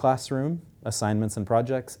inside the classroom assignments and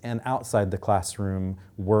projects, and outside the classroom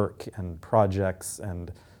work and projects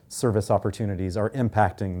and service opportunities are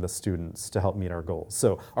impacting the students to help meet our goals.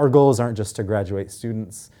 So our goals aren't just to graduate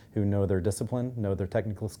students who know their discipline, know their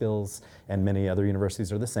technical skills, and many other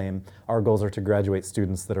universities are the same. Our goals are to graduate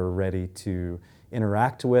students that are ready to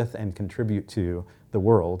interact with and contribute to the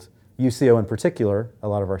world. UCO in particular, a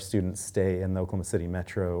lot of our students stay in the Oklahoma City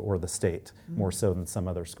metro or the state, more so than some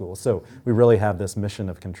other schools. So we really have this mission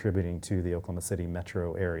of contributing to the Oklahoma City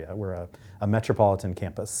metro area. We're a metropolitan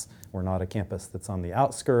campus. We're not a campus that's on the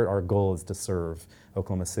outskirt. Our goal is to serve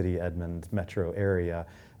Oklahoma City, Edmond metro area,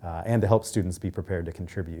 and to help students be prepared to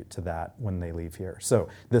contribute to that when they leave here. So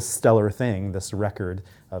this stellar thing, this record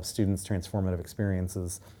of students' transformative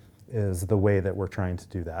experiences, is the way that we're trying to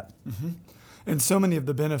do that. Mm-hmm. And so many of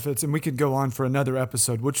the benefits, and we could go on for another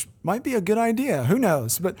episode, which might be a good idea. Who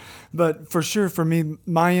knows? But for sure, for me,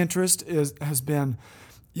 my interest has been,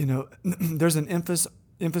 there's an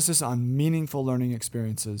emphasis on meaningful learning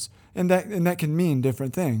experiences, and that can mean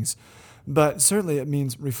different things. But certainly, it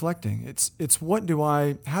means reflecting. It's how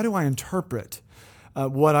do I interpret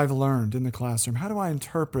what I've learned in the classroom? How do I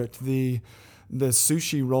interpret the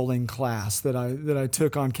sushi rolling class that I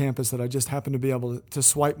took on campus that I just happened to be able to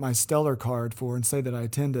swipe my Stellar card for and say that I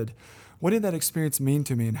attended? What did that experience mean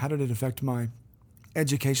to me, and how did it affect my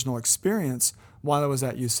educational experience while I was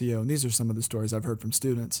at UCO? And these are some of the stories I've heard from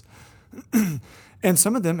students. And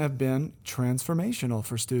some of them have been transformational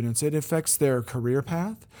for students. It affects their career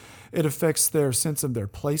path. It affects their sense of their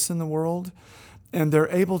place in the world. And they're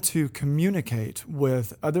able to communicate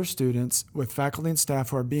with other students, with faculty and staff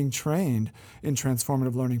who are being trained in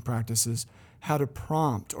transformative learning practices, how to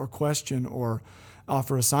prompt or question or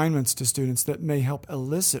offer assignments to students that may help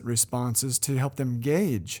elicit responses to help them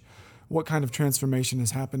gauge what kind of transformation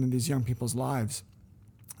has happened in these young people's lives.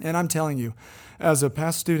 And I'm telling you, as a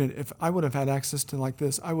past student, if I would have had access to like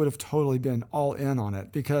this, I would have totally been all in on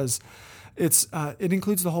it, because it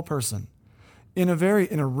includes the whole person in a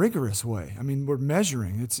rigorous way. I mean, we're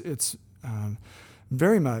measuring. It's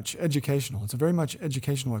very much educational. It's a very much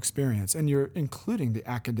educational experience, and you're including the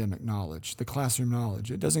academic knowledge, the classroom knowledge.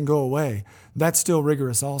 It doesn't go away. That's still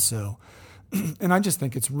rigorous also. And I just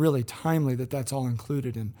think it's really timely that that's all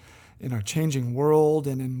included in our changing world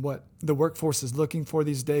and in what the workforce is looking for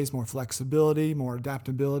these days, more flexibility, more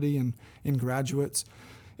adaptability in graduates.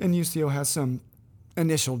 And UCO has some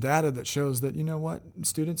initial data that shows that,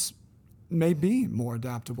 students may be more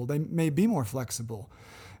adaptable. They may be more flexible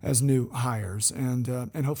as new hires, and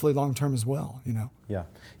hopefully long-term as well, Yeah,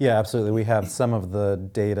 absolutely. We have some of the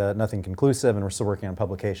data, nothing conclusive, and we're still working on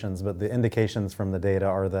publications, but the indications from the data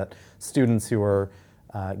are that students who are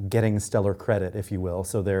getting stellar credit, if you will,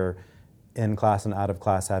 so they're in class and out of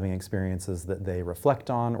class having experiences that they reflect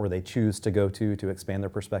on or they choose to go to expand their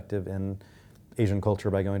perspective in Asian culture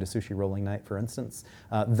by going to sushi rolling night, for instance.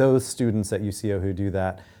 Those students at UCO who do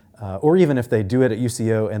that, or even if they do it at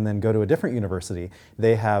UCO and then go to a different university,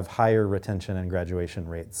 they have higher retention and graduation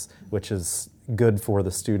rates, which is good for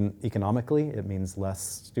the student economically. It means less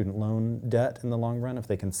student loan debt in the long run if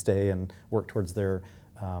they can stay and work towards their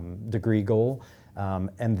degree goal.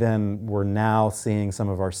 And then we're now seeing some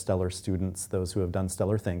of our stellar students, those who have done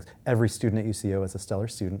stellar things. Every student at UCO is a stellar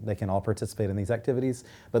student. They can all participate in these activities,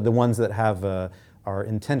 but the ones that are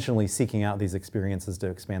intentionally seeking out these experiences to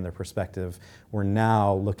expand their perspective, we're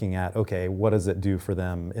now looking at, okay, what does it do for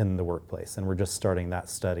them in the workplace? And we're just starting that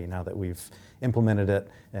study now that we've implemented it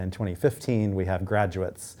in 2015. We have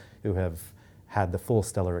graduates who have had the full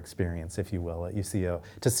stellar experience, if you will, at UCO,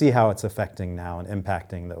 to see how it's affecting now and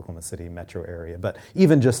impacting the Oklahoma City metro area. But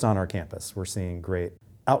even just on our campus, we're seeing great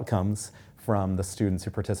outcomes from the students who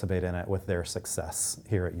participate in it with their success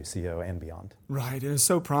here at UCO and beyond. Right, and it's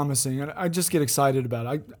so promising, and I just get excited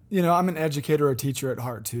about it. I'm an educator or teacher at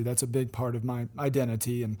heart too. That's a big part of my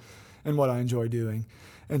identity and what I enjoy doing.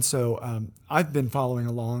 And so I've been following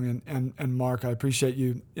along, and Mark, I appreciate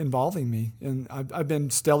you involving me. And I've been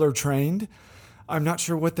Stellar trained. I'm not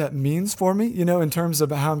sure what that means for me, in terms of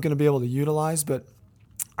how I'm going to be able to utilize, but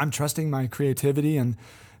I'm trusting my creativity, and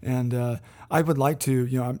I would like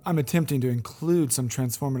to, I'm attempting to include some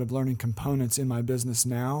transformative learning components in my business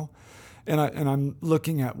now. And I'm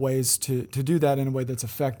looking at ways to do that in a way that's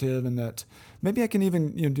effective, and that maybe I can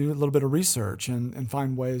even do a little bit of research and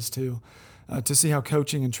find ways to see how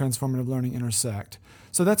coaching and transformative learning intersect.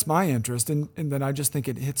 So that's my interest, and then I just think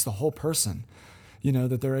it hits the whole person,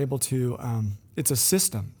 that they're able to, it's a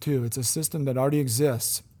system too. It's a system that already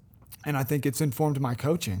exists, and I think it's informed my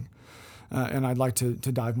coaching. And I'd like to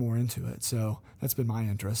dive more into it. So that's been my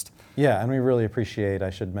interest. Yeah, and we really appreciate, I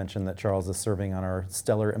should mention that Charles is serving on our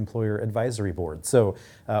Stellar Employer Advisory Board. So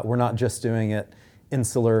we're not just doing it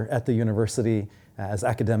insular at the university as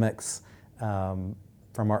academics from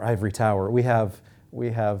our ivory tower. We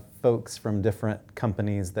have folks from different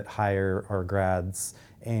companies that hire our grads,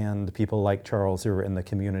 and people like Charles who are in the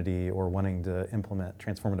community or wanting to implement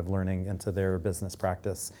transformative learning into their business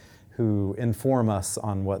practice, who inform us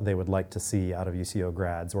on what they would like to see out of UCO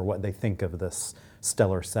grads, or what they think of this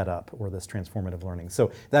stellar setup or this transformative learning.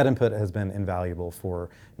 So that input has been invaluable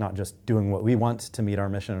for not just doing what we want to meet our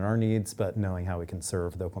mission and our needs, but knowing how we can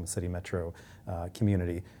serve the Oklahoma City metro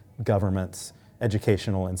community, governments,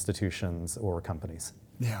 educational institutions, or companies.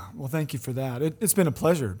 Yeah, well, thank you for that. It's been a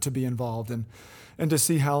pleasure to be involved and to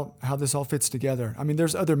see how this all fits together. I mean,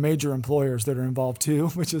 there's other major employers that are involved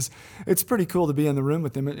too, it's pretty cool to be in the room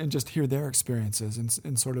with them and just hear their experiences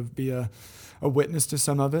and sort of be a witness to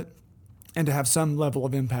some of it and to have some level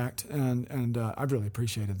of impact. And I've really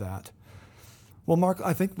appreciated that. Well, Mark,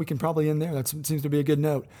 I think we can probably end there. That seems to be a good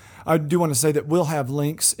note. I do want to say that we'll have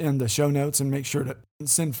links in the show notes, and make sure to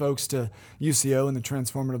send folks to UCO and the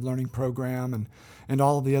Transformative Learning Program and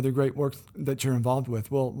all of the other great work that you're involved with.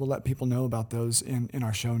 We'll let people know about those in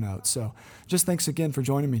our show notes. So just thanks again for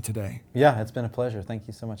joining me today. Yeah, it's been a pleasure. Thank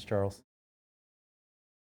you so much, Charles.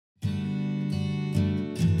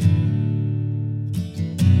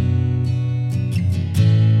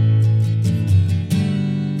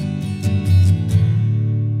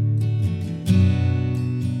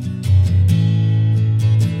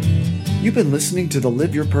 You've been listening to the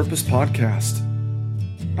Live Your Purpose podcast.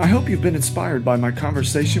 I hope you've been inspired by my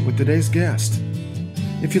conversation with today's guest.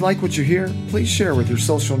 If you like what you hear, please share with your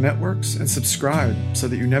social networks and subscribe so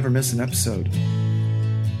that you never miss an episode.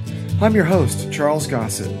 I'm your host, Charles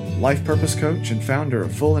Gossett, life purpose coach and founder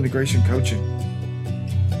of Full Integration Coaching.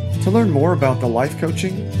 To learn more about the life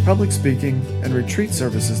coaching, public speaking, and retreat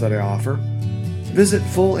services that I offer, visit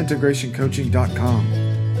fullintegrationcoaching.com.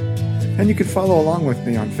 And you can follow along with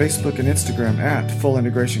me on Facebook and Instagram at Full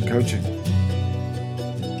Integration Coaching.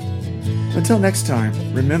 Until next time,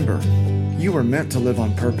 remember, you are meant to live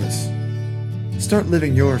on purpose. Start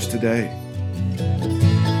living yours today.